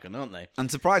bandwagon, aren't they?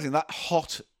 And surprising, that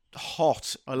hot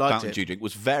I liked Mountain it. Dew drink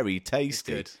was very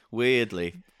tasty. good.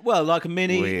 Weirdly. Well, like a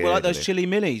mini... Well, like those Weirdly.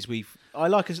 chili minis. I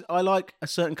like a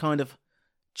certain kind of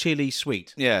chili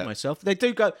sweet Yeah. myself. They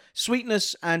do go...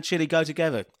 Sweetness and chili go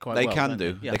together quite They well. can don't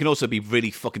do. Yeah. They can also be really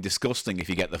fucking disgusting if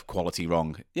you get the quality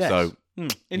wrong. Yes. So,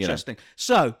 Interesting.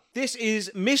 So, this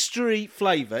is mystery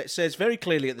flavour. It says very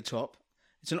clearly at the top.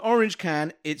 It's an orange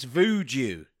can. It's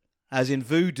voodoo, as in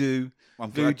voodoo.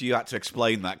 I'm glad you had to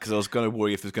explain that because I was going to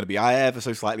worry if there's going to be ever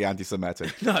so slightly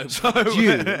anti-Semitic. No,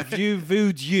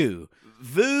 voodoo.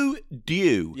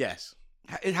 Voodoo. Yes.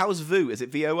 How's VOO? Is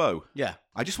it VOO? Yeah.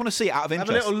 I just want to see it out of Have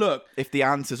interest. a little look. If the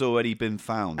answer's already been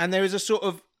found. And there is a sort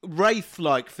of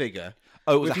wraith-like figure.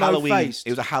 Oh, it was with a no Halloween. face.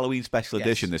 It was a Halloween special Yes,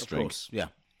 edition. This of drink course. Yeah.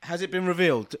 Has it been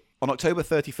revealed? on October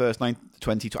 31st,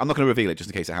 2022. I'm not going to reveal it just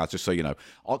in case it has, just so you know.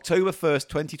 October 1st,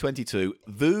 2022.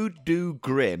 Voodoo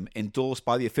Grim, endorsed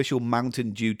by the official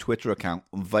Mountain Dew Twitter account,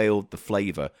 unveiled the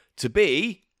flavour to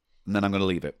be. And then I'm going to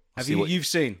leave it. Have See you? what- You've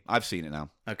seen? I've seen it now.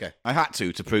 Okay. I had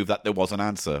to prove that there was an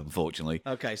answer. Unfortunately.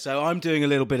 Okay. So I'm doing a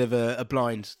little bit of a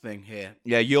blind thing here.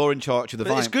 Yeah, you're in charge of the.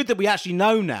 But it's vine. good that we actually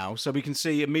know now, so we can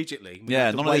see immediately. We Yeah,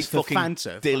 have to none of wait this for fucking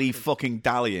Fanta. dilly fucking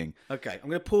dallying. Okay, I'm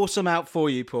going to pour some out for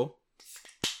you, Paul.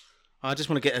 I just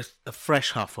want to get a fresh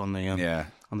huff on the Yeah.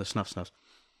 on the snuffs.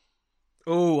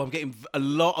 Oh, I'm getting a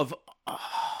lot of.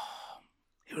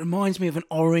 It reminds me of an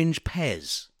orange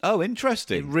Pez. Oh, It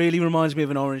interesting. really reminds me of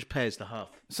an orange Pez. The huff.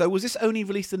 So was this only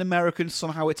released in America and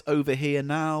somehow it's over here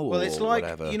now? Well, or it's like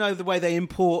whatever? you know the way they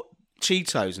import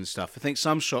Cheetos and stuff. I think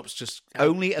some shops just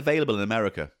only available in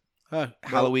America. Oh, well,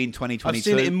 Halloween 2022. I've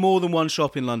seen it in more than one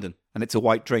shop in London. And it's a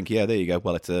white drink. Yeah, there you go.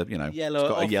 Well, it's a, Yellow, it's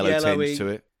got a off yellow yellowy. tinge to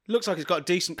it. Looks like it's got a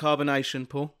decent carbonation,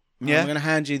 Paul. Yeah. I'm going to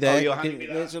hand you there. Oh, you're handing me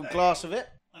that. There's a glass of it.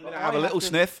 Have a little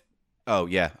sniff. Oh,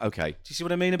 yeah. Okay. Do you see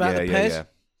what I mean about the yeah, Pez? yeah.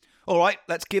 All right,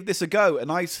 let's give this a go. A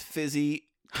nice fizzy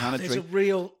kind of There's drink. a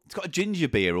real It's got a ginger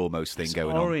beer almost thing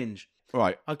going orange. on.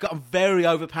 Right. I've got a very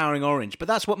overpowering orange, but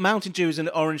that's what Mountain Dew is, an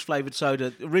orange flavoured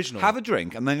soda original. Have a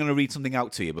drink, and then I'm going to read something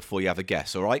out to you before you have a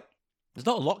guess, all right? There's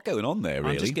not a lot going on there,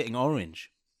 really. I'm just getting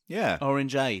orange. Yeah.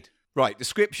 Orangeade. Right,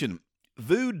 description.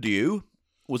 Voodoo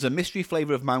was a mystery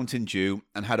flavour of Mountain Dew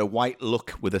and had a white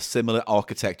look with a similar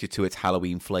architecture to its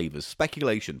Halloween flavours.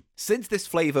 Speculation. Since this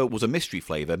flavour was a mystery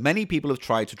flavour, many people have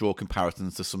tried to draw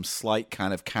comparisons to some slight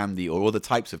kind of candy or other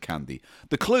types of candy.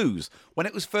 The clues. When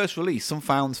it was first released, some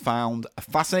fans found a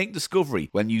fascinating discovery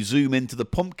when you zoom into the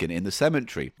pumpkin in the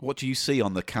cemetery. What do you see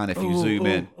on the can if you zoom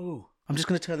in? Ooh. I'm just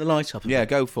going to turn the light up. Yeah,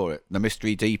 go for it. The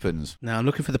mystery deepens. Now I'm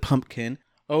looking for the pumpkin.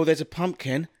 Oh, there's a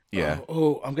pumpkin. Yeah.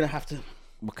 Oh, I'm going to have to...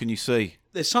 What can you see?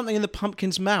 There's something in the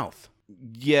pumpkin's mouth.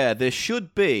 Yeah, there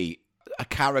should be a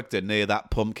character near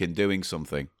that pumpkin doing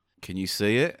something. Can you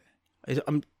see it? I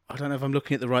don't know if I'm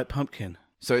looking at the right pumpkin.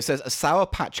 So it says a Sour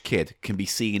Patch Kid can be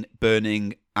seen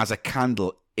burning as a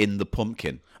candle in the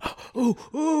pumpkin.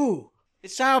 Ooh.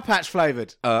 It's Sour Patch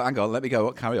flavoured. Hang on, let me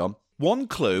go. Carry on. One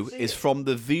clue is from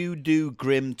the Voodoo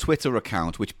Grim Twitter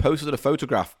account, which posted a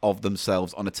photograph of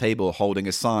themselves on a table holding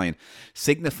a sign,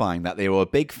 signifying that they were a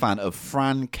big fan of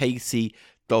Fran Casey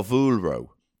Dovulro.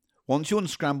 Once you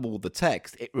unscrambled the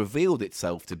text, it revealed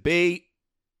itself to be...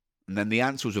 And then the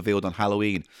answer was revealed on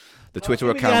Halloween. The Twitter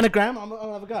Give me account... the anagram.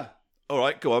 I'll have a go. All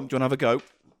right, go on. Do you want to have a go?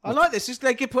 I like this.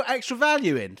 They can put extra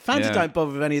value in. Fans Yeah. don't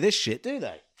bother with any of this shit, do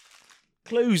they?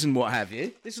 Clues and what have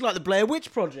you. This is like the Blair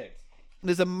Witch Project.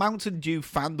 There's a Mountain Dew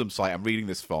fandom site I'm reading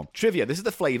this from. Trivia, this is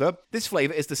the flavour. This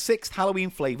flavour is the 6th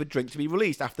Halloween flavoured drink to be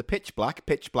released after Pitch Black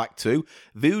 2,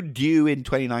 Voodoo in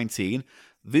 2019,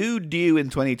 Voodoo in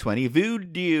 2020,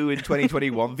 Voodoo in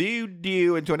 2021,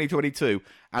 Voodoo in 2022,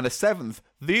 and a 7th,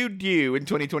 Voodoo in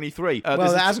 2023. Well,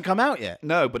 that hasn't come out yet.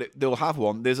 No, but they'll have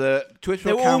one. There's a Twitter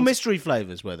They were account. all mystery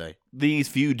flavours, were they? These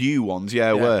Voodoo ones,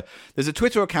 were. There's a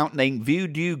Twitter account named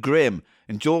Voodoo Grim,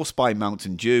 endorsed by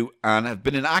Mountain Dew, and have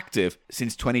been inactive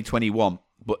since 2021,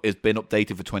 but has been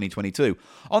updated for 2022.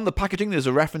 On the packaging, there's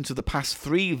a reference to the past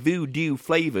 3 Voodoo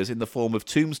flavours in the form of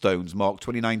tombstones marked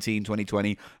 2019,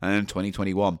 2020, and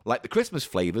 2021. Like the Christmas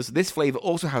flavours, this flavour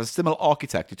also has a similar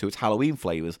architecture to its Halloween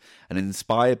flavours and is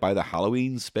inspired by the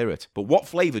Halloween spirit. But what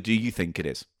flavour do you think it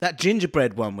is? That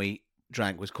gingerbread one we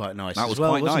drank was quite nice. That as was well,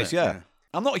 quite wasn't nice, it? yeah.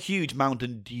 I'm not a huge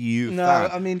Mountain Dew No, fan.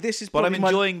 I mean, this is But I'm probably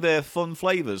enjoying their fun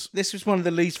flavours. This was one of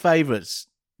the least favourites.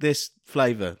 This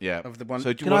flavour, Yeah. of the one.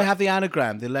 So do you Can want- I have the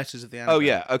anagram? The letters of the anagram. Oh,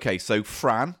 yeah. Okay, so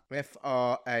Fran,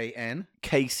 F-R-A-N.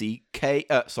 Casey,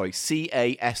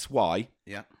 C-A-S-Y,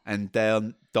 Yeah. and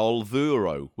then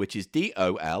Dolvuro, which is Yeah.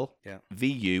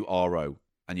 D-O-L-V-U-R-O.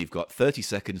 And you've got 30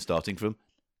 seconds starting from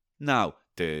now.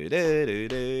 What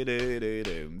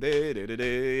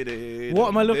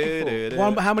am I looking for?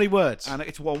 One. How many words? And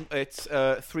it's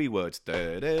 3 words.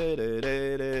 It's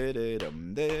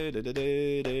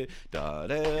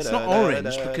not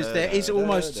orange, because there is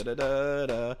almost-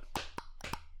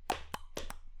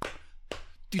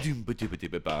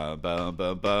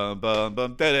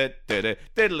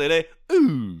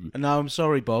 Ooh. No, I'm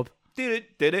sorry, Bob. Right.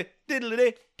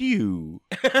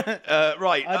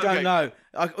 I don't know.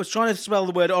 I was trying to spell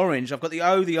the word orange. I've got the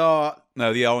O, the R.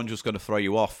 No, the orange was going to throw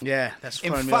you off. Yeah, that's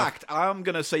In throwing me off. fact, I'm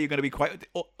going to say you're going to be quite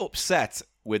upset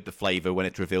with the flavour when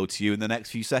it's revealed to you in the next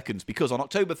few seconds, because on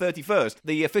October 31st,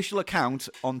 the official account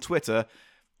on Twitter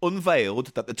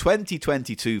unveiled that the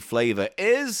 2022 flavour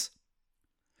is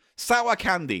sour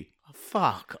candy.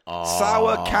 Fuck off.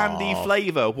 Sour candy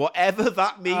flavour, whatever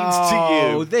that means to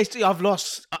Oh, you. this I've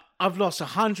lost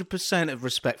 100% of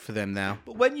respect for them now.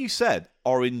 But when you said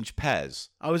orange Pez,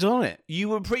 I was on it. you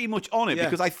were pretty much on it, Yeah.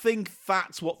 because I think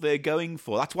that's what they're going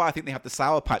for. That's why I think they have the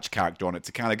Sour Patch character on it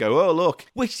to kind of go, oh, look.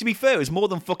 Which, to be fair, is more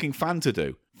than fucking Fanta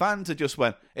do. Fanta just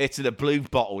went, it's in a blue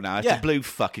bottle now. It's Yeah. a blue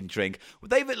fucking drink. Well,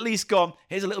 they've at least gone,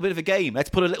 here's a little bit of a game. Let's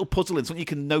put a little puzzle in, something you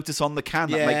can notice on the can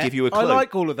that might give you a clue. I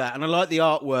like all of that, and I like the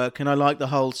artwork, and I like the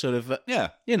whole sort of, Yeah.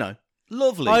 you know.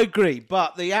 Lovely. I agree,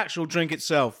 but the actual drink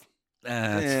itself,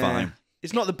 That's eh, fine.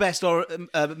 It's not the best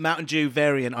Mountain Dew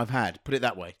variant I've had. Put it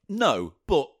that way. No,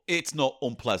 but it's not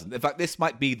unpleasant. In fact, this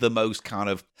might be the most kind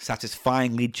of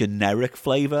satisfyingly generic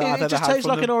flavour I've It ever just had tastes from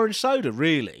like them. an orange soda,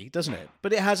 really, doesn't it?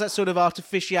 But it has that sort of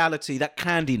artificiality, that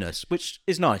candiness, which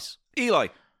is nice. Eli,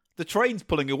 the train's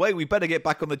pulling away. We better get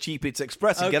back on the Cheap Eats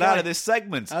Express and get Okay. out of this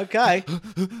segment. Okay.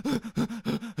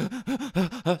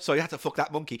 Sorry, I had to fuck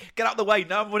that monkey. Get out of the way.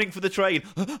 Now I'm running for the train.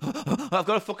 I've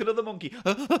got to fuck another monkey.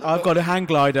 I've got a hang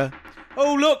glider.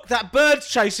 Oh, look, that bird's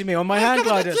chasing me on my hang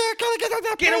glider.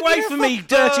 Get away from me,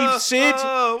 dirty Sid.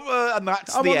 And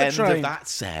that's I'm the on the end train. of that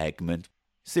segment.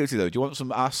 Seriously, though, do you want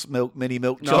some ass milk, mini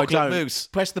milk No, I chocolate don't. mousse?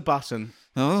 Press the button.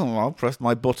 Oh, I'll press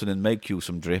my button and make you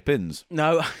some drippings.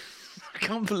 No, I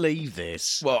can't believe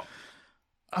this. What?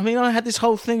 I mean, I had this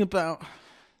whole thing about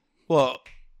What?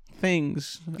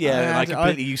 things. Yeah, and I had-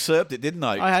 completely usurped it, didn't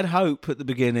I had hope at the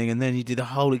beginning, and then you did a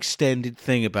whole extended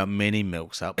thing about mini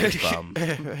milks up my bum.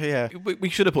 Yeah. We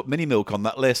should have put mini milk on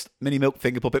that list. Mini milk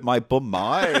finger puppet my bum,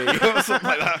 my. Or something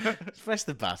like that. Press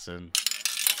the button.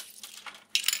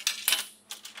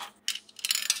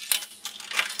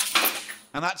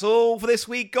 And that's all for this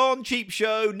week on Cheap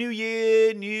Show. New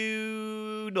year,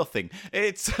 new nothing.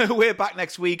 It's we're back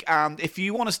next week, and if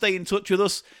you want to stay in touch with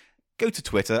us, go to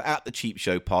Twitter at The Cheap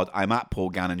Show Pod. I'm at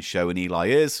Paul Gannon Show, and Eli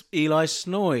is. Eli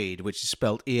Snoid, which is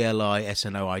spelled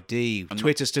ELISNOID.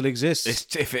 Twitter still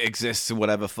exists. If it exists in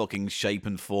whatever fucking shape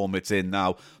and form it's in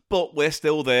now. But we're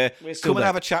still there. We're still Come and there.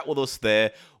 have a chat with us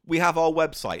there. We have our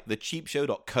website,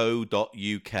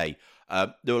 thecheapshow.co.uk.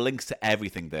 There are links to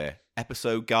everything there.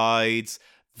 Episode guides,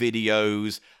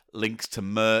 videos, links to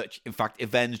merch. In fact,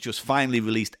 Events just finally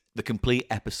released the complete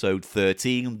episode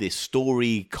 13, this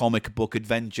story, comic book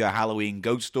adventure, Halloween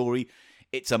ghost story.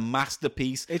 It's a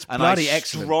masterpiece. It's and bloody I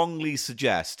excellent. strongly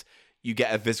suggest you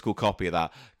get a physical copy of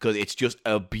that because it's just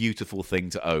a beautiful thing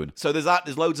to own. So there's that.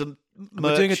 There's loads of merch.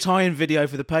 We're doing a tie-in video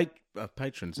for the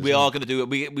patrons. We are going to do it.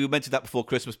 We mentioned that before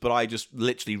Christmas, but I just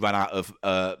literally ran out of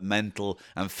mental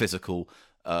and physical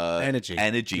Energy.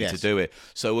 to Yes. do it.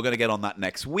 So we're going to get on that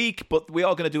next week, but we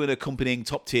are going to do an accompanying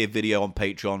top tier video on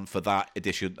Patreon for that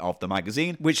edition of the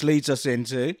magazine. Which leads us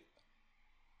into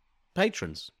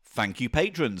patrons. Thank you,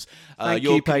 patrons. Thank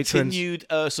Your you, patrons. continued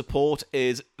support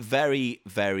is very,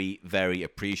 very, very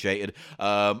appreciated.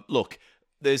 Look,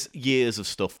 there's years of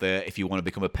stuff there if you want to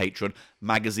become a patron.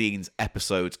 Magazines,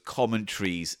 episodes,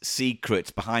 commentaries,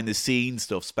 secrets, behind-the-scenes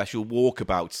stuff, special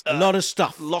walkabouts. A lot of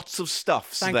stuff. Lots of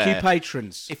stuff Thank there. you,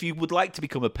 patrons. If you would like to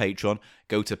become a patron,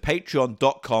 go to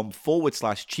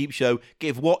patreon.com/cheap show.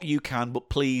 Give what you can, but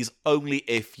please only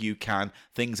if you can.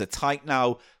 Things are tight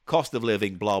now. Cost of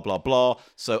living, blah, blah, blah.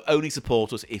 So only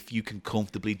support us if you can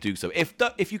comfortably do so.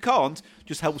 If you can't,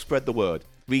 just help spread the word.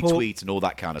 Retweet and all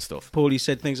that kind of stuff. Paul, you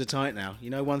said things are tight now. You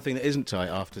know one thing that isn't tight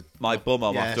after... My bum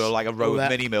arm Yes. after like a row All of that-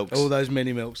 mini milks. All those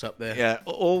mini milks up there. Yeah,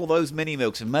 all those mini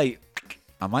milks. And mate,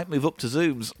 I might move up to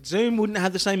Zooms. Zoom wouldn't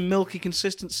have the same milky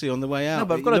consistency on the way out. No,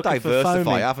 but I've got You're to looking for diversify,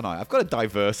 foamy. haven't I? I've got to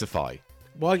diversify.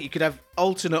 Well, you could have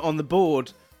alternate on the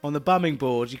board, on the bumming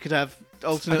board. You could have I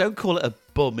alternate... don't call it a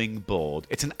bumming board.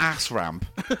 It's an ass ramp,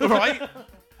 right?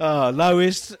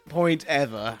 lowest point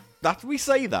ever. That we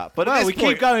say that, but at Well, this we point,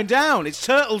 keep going down. It's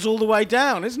turtles all the way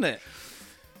down, isn't it?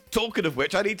 talking of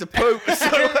which, I need to poop.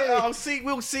 So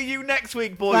we'll see you next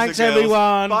week, boys. Thanks, and girls.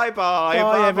 everyone. Bye bye.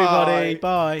 Bye, everybody.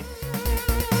 Bye.